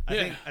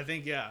I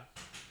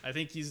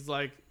think he's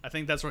like, I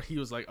think that's where he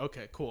was like,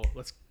 okay, cool,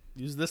 let's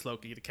use this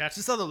Loki to catch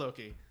this other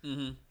Loki.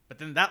 Mm-hmm. But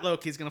then that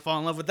Loki is going to fall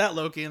in love with that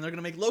Loki, and they're going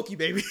to make Loki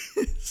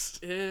babies.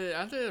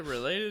 Aren't they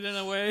related in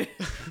a way?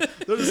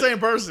 They're the same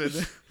person.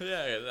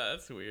 Yeah,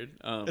 that's weird.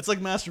 It's like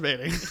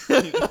masturbating.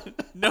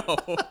 No.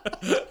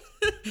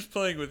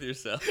 Playing with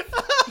yourself.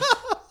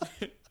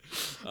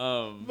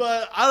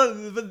 But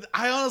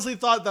I honestly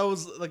thought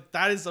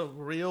that is a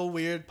real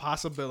weird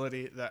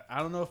possibility that I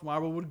don't know if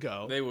Marvel would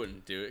go. They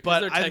wouldn't do it,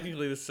 but they're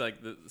technically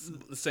the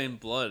same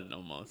blood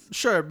almost.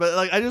 Sure, but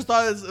like I just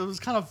thought it was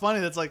kind of funny.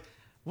 That's like,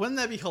 wouldn't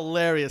that be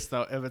hilarious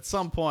though if at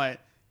some point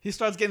he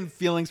starts getting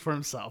feelings for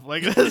himself?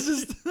 Like that's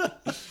just.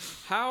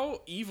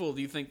 How evil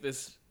do you think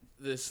this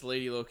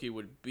Lady Loki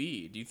would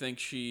be? Do you think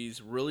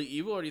she's really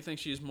evil, or do you think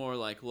she's more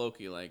like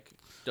Loki, like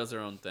does her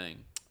own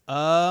thing?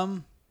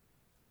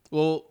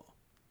 Well,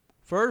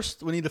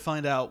 first we need to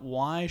find out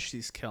why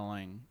she's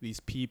killing these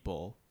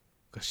people,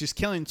 because she's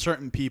killing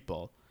certain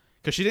people.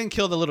 Because she didn't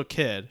kill the little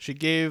kid, she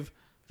gave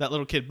that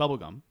little kid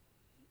bubblegum.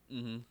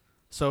 Mm-hmm.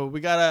 So we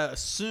gotta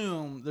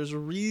assume there's a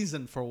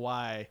reason for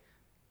why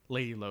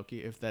Lady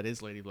Loki, if that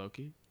is Lady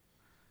Loki,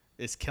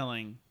 is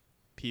killing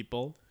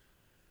people.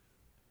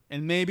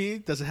 And maybe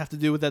does it have to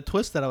do with that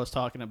twist that I was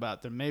talking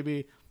about?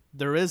 Maybe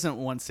there isn't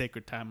one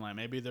sacred timeline.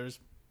 Maybe there's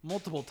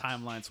multiple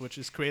timelines, which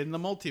is creating the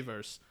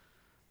multiverse.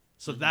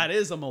 So that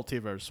is a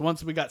multiverse.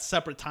 Once we got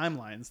separate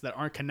timelines that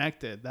aren't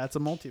connected, that's a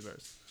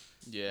multiverse.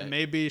 Yeah. And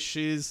maybe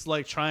she's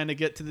like trying to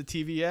get to the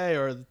TVA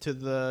or to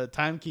the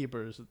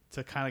Timekeepers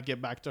to kind of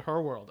get back to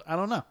her world. I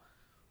don't know.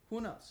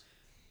 Who knows?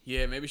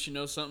 Yeah, maybe she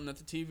knows something that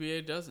the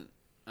TVA doesn't.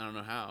 I don't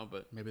know how,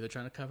 but maybe they're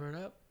trying to cover it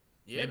up.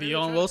 Yeah, maybe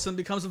Owen Wilson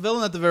becomes a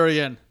villain at the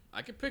very end.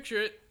 I can picture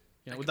it.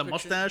 With the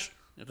mustache.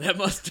 That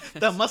mustache.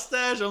 That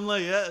mustache. I'm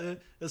like, yeah,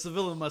 it's a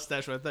villain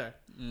mustache right there.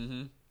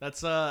 Mm-hmm.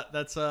 That's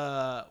what's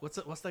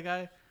that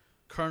guy?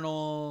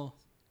 Colonel,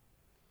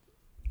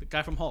 the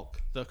guy from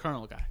Hulk, the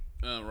Colonel guy.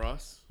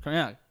 Ross.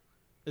 Yeah,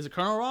 is it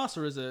Colonel Ross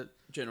or is it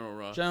General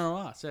Ross? General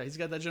Ross. Yeah, he's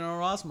got that General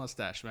Ross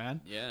mustache,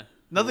 man. Yeah.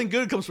 Nothing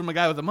good comes from a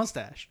guy with a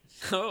mustache.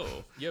 Oh,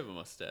 you have a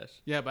mustache.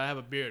 Yeah, but I have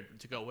a beard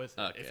to go with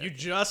it. Okay, if you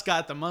just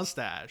got the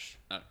mustache,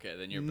 okay,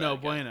 then you're no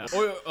bueno.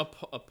 Or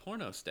a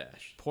porno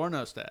stash.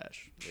 Porno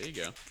stash. There you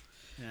go.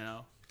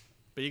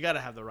 But you got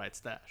to have the right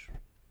stash.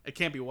 It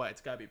can't be white.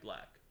 It's got to be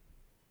black.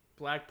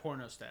 Black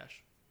porno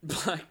stash.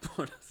 Black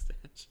porno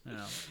stash.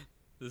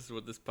 This is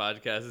what this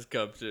podcast has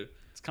come to.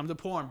 It's come to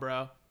porn,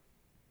 bro.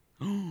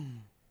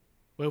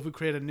 What if we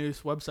create a new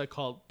website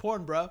called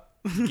Porn Bro?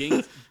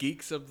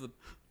 Geeks of the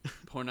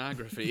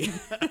pornography.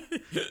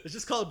 It's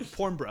just called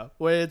Porn Bro,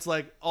 where it's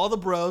like all the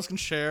bros can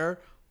share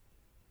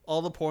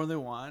all the porn they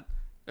want.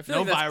 I feel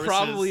like that's viruses.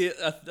 Probably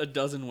a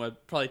dozen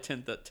probably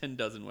 10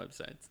 dozen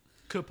websites.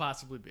 Could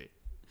possibly be.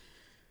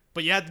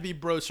 But you have to be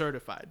bro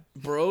certified.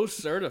 Bro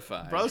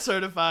certified. Bro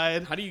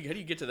certified. How do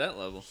you get to that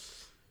level?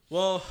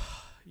 Well,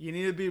 you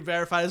need to be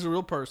verified as a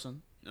real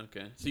person.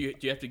 Okay. So do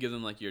you have to give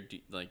them like your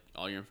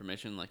all your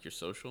information, like your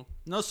social?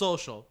 No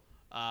social.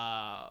 You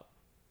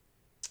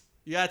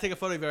gotta take a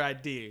photo of your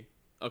ID.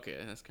 Okay,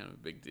 that's kind of a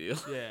big deal.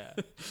 Yeah.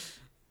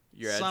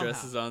 Your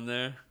address is on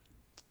there.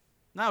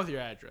 Not with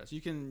your address.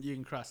 You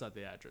can cross out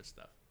the address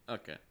stuff.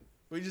 Okay.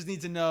 We just need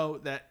to know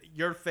that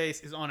your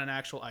face is on an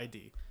actual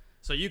ID.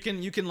 So you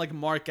can like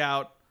mark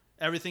out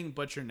everything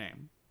but your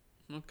name.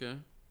 Okay.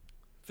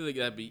 I feel like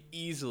that'd be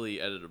easily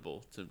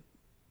editable to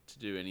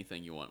do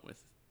anything you want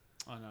with.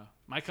 Oh no.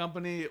 My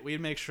company,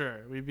 we'd make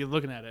sure. We'd be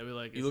looking at it. We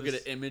like you look at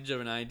an image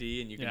of an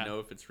ID and you can know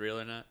if it's real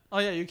or not. Oh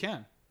yeah, you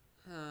can.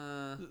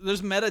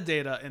 There's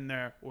metadata in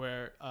there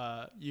where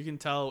you can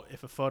tell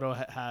if a photo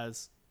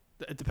has,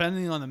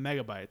 depending on the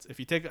megabytes. If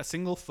you take a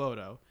single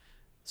photo,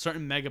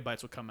 certain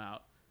megabytes will come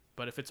out.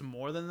 But if it's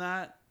more than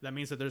that, that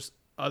means that there's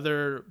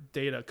other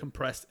data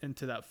compressed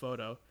into that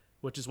photo,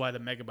 which is why the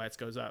megabytes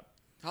goes up.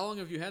 How long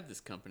have you had this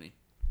company?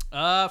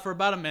 For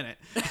about a minute.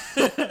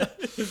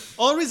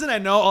 Only reason I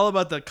know all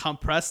about the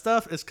compressed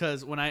stuff is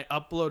because when I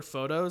upload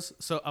photos,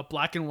 so a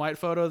black and white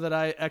photo that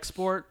I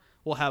export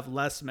will have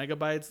less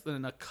megabytes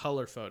than a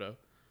color photo.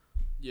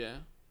 Yeah.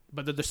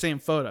 But they're the same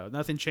photo.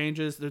 Nothing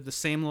changes. They're the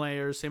same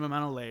layers, same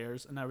amount of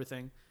layers and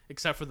everything,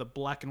 except for the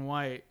black and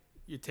white.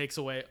 It takes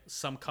away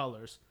some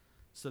colors,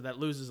 so that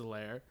loses a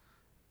layer.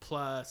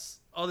 Plus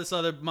all this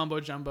other mumbo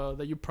jumbo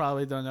that you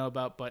probably don't know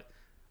about, but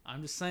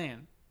I'm just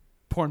saying.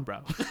 Porn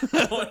Bro.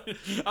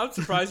 I'm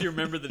surprised you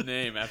remember the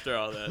name after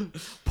all that.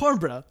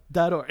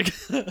 Pornbro.org.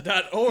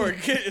 .org.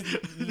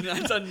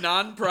 That's a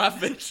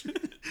non-profit.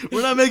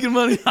 We're not making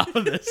money off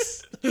of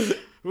this.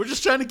 We're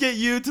just trying to get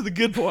you to the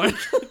good porn.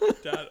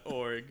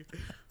 .org.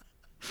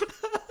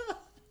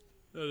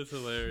 That is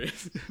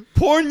hilarious.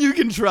 Porn you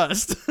can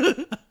trust.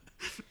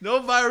 No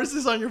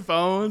viruses on your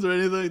phones or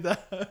anything like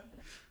that.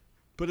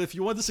 But if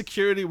you want the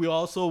security, we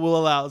also will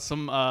allow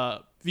some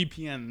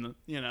VPN,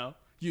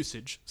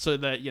 usage so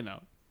that your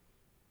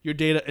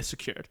data is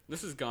secured.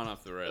 This has gone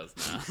off the rails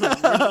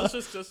now.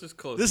 let's just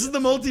close. This is the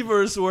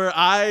multiverse where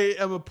I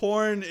am a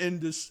porn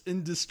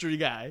industry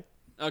guy.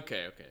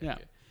 Okay. Yeah.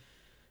 Okay.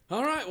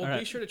 All right. Well,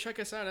 be sure to check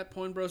us out at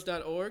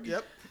pornbros.org.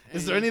 Yep.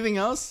 Is there anything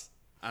else?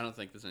 I don't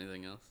think there's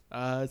anything else.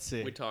 Let's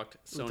see. We talked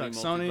Sony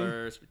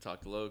Multiverse. We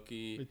talked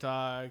Loki. We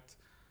talked.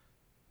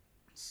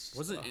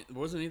 Wasn't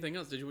anything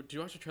else? Did you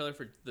watch the trailer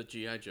for the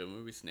G.I. Joe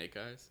movie Snake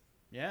Eyes?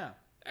 Yeah.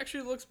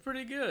 Actually looks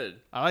pretty good.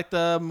 I like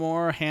the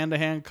more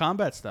hand-to-hand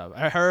combat stuff.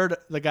 I heard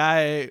the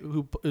guy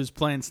who is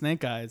playing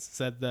Snake Eyes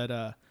said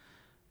that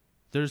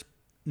there's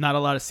not a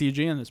lot of CG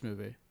in this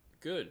movie.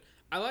 Good.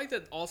 I like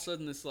that all of a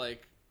sudden this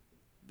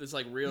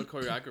real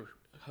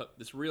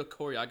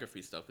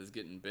choreography stuff is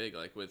getting big.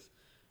 Like with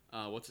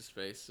what's his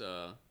face?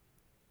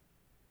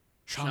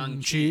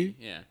 Shang-Chi.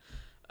 Yeah.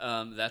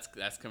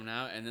 That's coming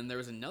out, and then there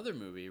was another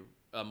movie,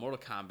 Mortal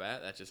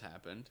Kombat, that just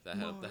happened. That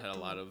had a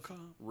lot of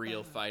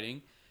real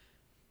fighting.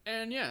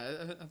 And yeah,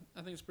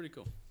 I think it's pretty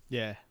cool.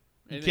 Yeah,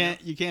 you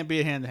can't be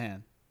a hand to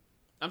hand.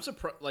 I'm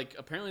surprised. Like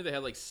apparently they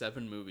have like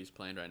 7 movies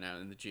planned right now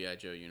in the G.I.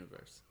 Joe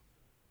universe.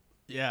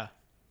 Yeah,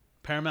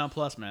 Paramount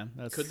Plus, man.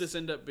 Could this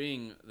end up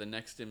being the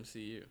next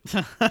MCU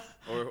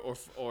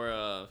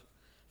or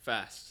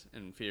Fast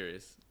and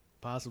Furious?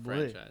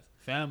 Possibly. Franchise.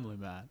 Family,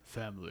 man.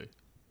 Family.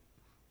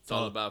 It's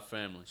all about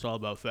family. It's all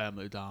about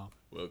family, Dom.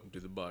 Welcome to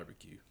the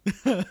barbecue.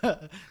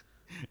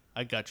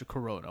 I got your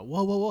Corona.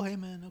 Whoa. Hey,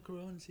 man. No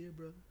Coronas here,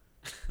 bro.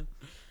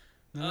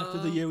 Not after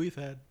the year we've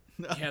had.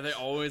 Yeah, they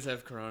always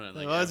have Corona.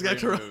 They always got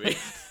Corona. Movie.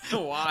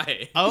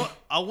 Why?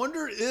 I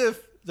wonder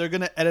if they're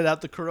going to edit out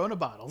the Corona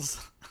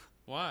bottles.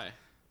 Why?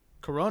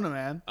 Corona,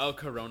 man. Oh,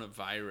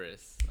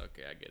 coronavirus.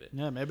 Okay, I get it.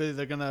 Yeah, maybe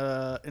they're going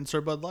to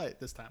insert Bud Light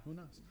this time. Who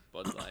knows?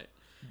 Bud Light.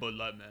 Bud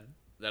Light, man.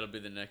 That'll be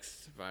the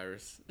next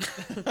virus.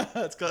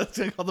 It's called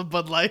the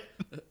Bud Light.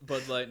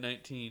 Bud Light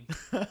 19.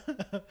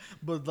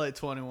 Bud Light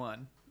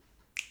 21.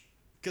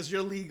 Because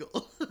you're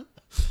legal.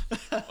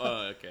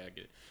 Oh, okay, I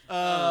get it.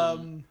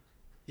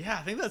 Yeah,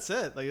 I think that's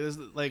it. Like, there's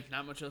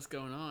not much else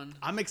going on.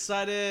 I'm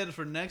excited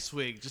for next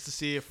week just to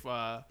see if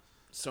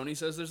Sony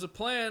says there's a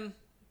plan.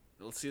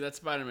 We'll see that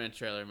Spider-Man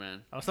trailer,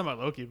 man. I was talking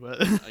about Loki, but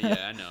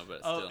yeah, I know, but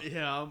still.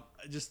 Yeah,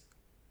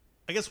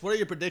 I guess what are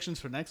your predictions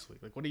for next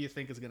week? Like, what do you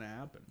think is going to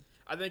happen?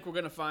 I think we're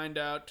going to find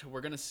out.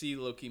 We're going to see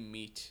Loki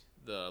meet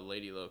the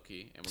Lady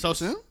Loki. And so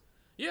soon?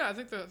 Yeah, I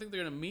think they're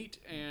going to meet,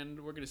 and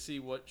we're going to see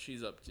what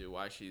she's up to,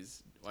 why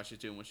she's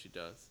doing what she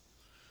does.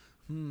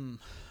 I'm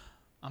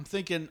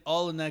thinking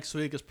all of next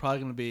week is probably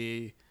going to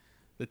be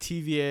the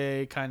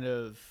TVA kind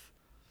of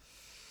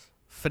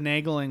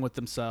finagling with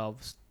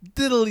themselves,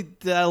 diddly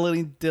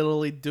daddling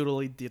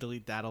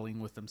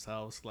with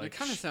themselves. Like, it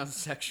kind of sounds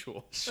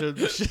sexual. Should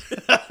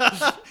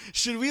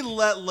we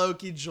let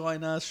Loki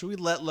join us? Should we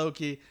let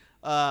Loki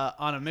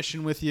on a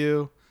mission with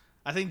you?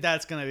 I think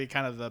that's gonna be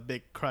kind of the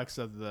big crux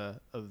of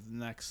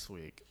next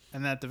week.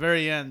 And at the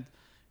very end,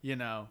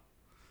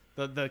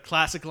 the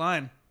classic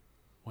line: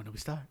 "When do we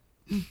start?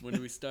 When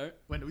do we start?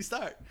 When do we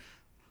start?"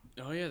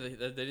 Oh yeah, they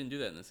didn't do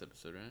that in this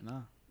episode, right?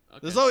 No. Okay.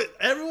 There's always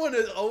everyone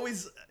is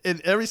always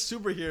in every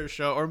superhero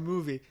show or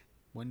movie.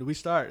 When do we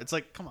start? It's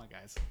like, come on,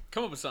 guys.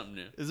 Come up with something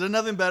new. Is there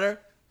nothing better?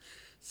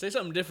 Say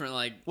something different,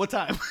 like what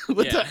time?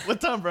 What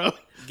time, bro?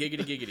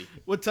 Giggity giggity.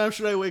 What time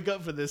should I wake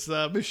up for this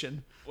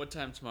mission? What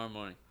time tomorrow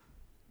morning?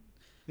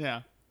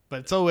 Yeah, but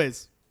it's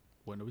always,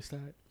 when do we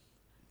start?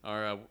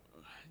 Or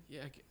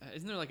yeah,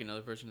 isn't there like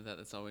another version of that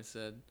that's always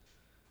said,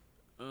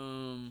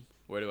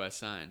 where do I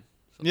sign?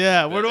 Something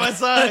yeah, like where do I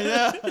sign?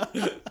 Yeah,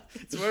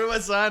 it's where do I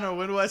sign or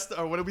when do I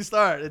or when do we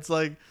start? It's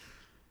like,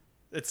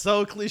 it's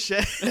so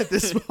cliche at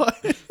this point.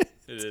 It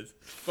is,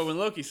 but when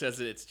Loki says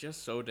it, it's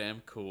just so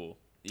damn cool.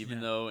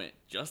 Even though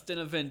just in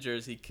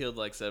Avengers he killed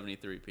like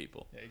 73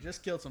 people. Yeah, he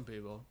just killed some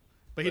people,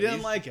 but he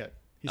didn't like it.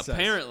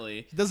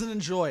 Apparently, he doesn't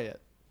enjoy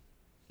it.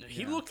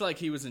 He looked like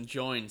he was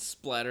enjoying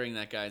splattering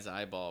that guy's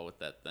eyeball with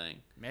that thing.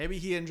 Maybe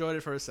he enjoyed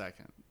it for a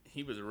second.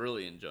 He was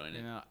really enjoying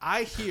it.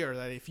 I hear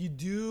that if you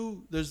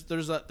do, there's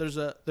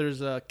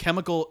a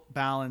chemical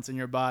balance in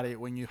your body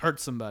when you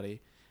hurt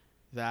somebody,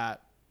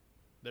 that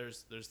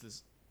there's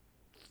this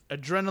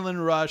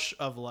adrenaline rush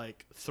of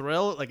like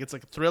thrill, like it's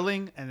like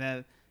thrilling, and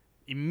then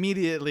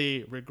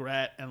immediately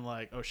regret and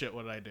like, oh shit,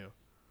 what did I do?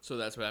 So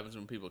that's what happens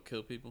when people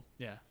kill people?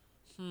 Yeah.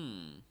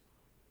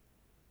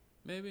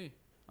 Maybe.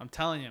 I'm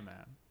telling you,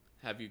 man.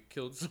 Have you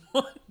killed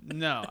someone?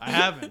 No, I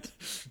haven't.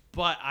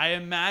 But I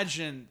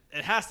imagine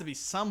it has to be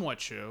somewhat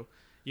true.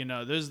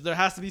 There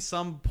has to be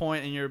some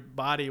point in your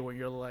body where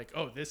you're like,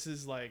 oh, this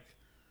is like,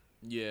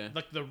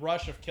 like the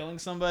rush of killing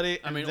somebody.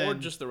 I mean, or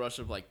just the rush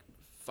of like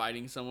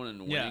fighting someone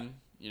and winning.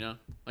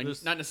 Like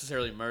not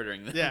necessarily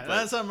murdering them. Yeah,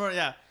 that's not murder.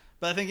 Yeah,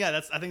 but I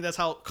think that's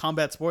how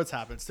combat sports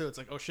happens too. It's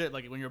like, oh shit,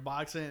 like when you're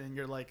boxing and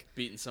you're like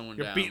beating someone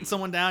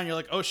down. You're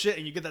like, oh shit,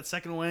 and you get that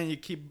second win and you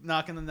keep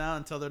knocking them down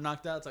until they're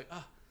knocked out. It's like,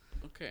 ah.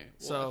 Okay.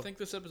 Well, I think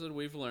this episode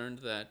we've learned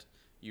that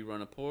you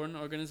run a porn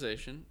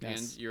organization and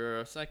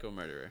you're a psycho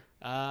murderer.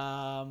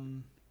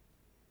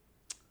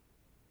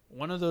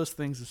 One of those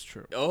things is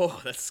true. Oh,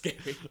 that's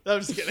scary.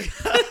 I'm just kidding.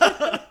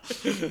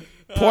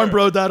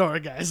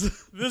 Pornbro.org,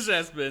 guys. This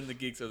has been the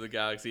Geeks of the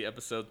Galaxy,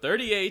 episode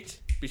 38.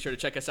 Be sure to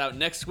check us out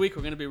next week.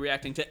 We're going to be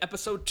reacting to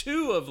episode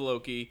 2 of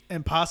Loki.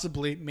 And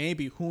possibly,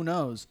 maybe, who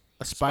knows,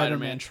 a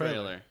Spider-Man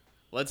trailer.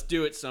 Let's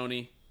do it,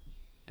 Sony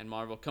and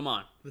Marvel. Come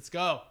on. Let's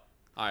go.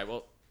 All right,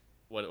 well,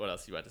 what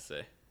else you about to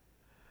say?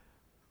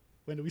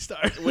 When do we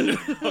start?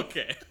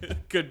 Okay.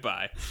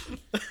 Goodbye.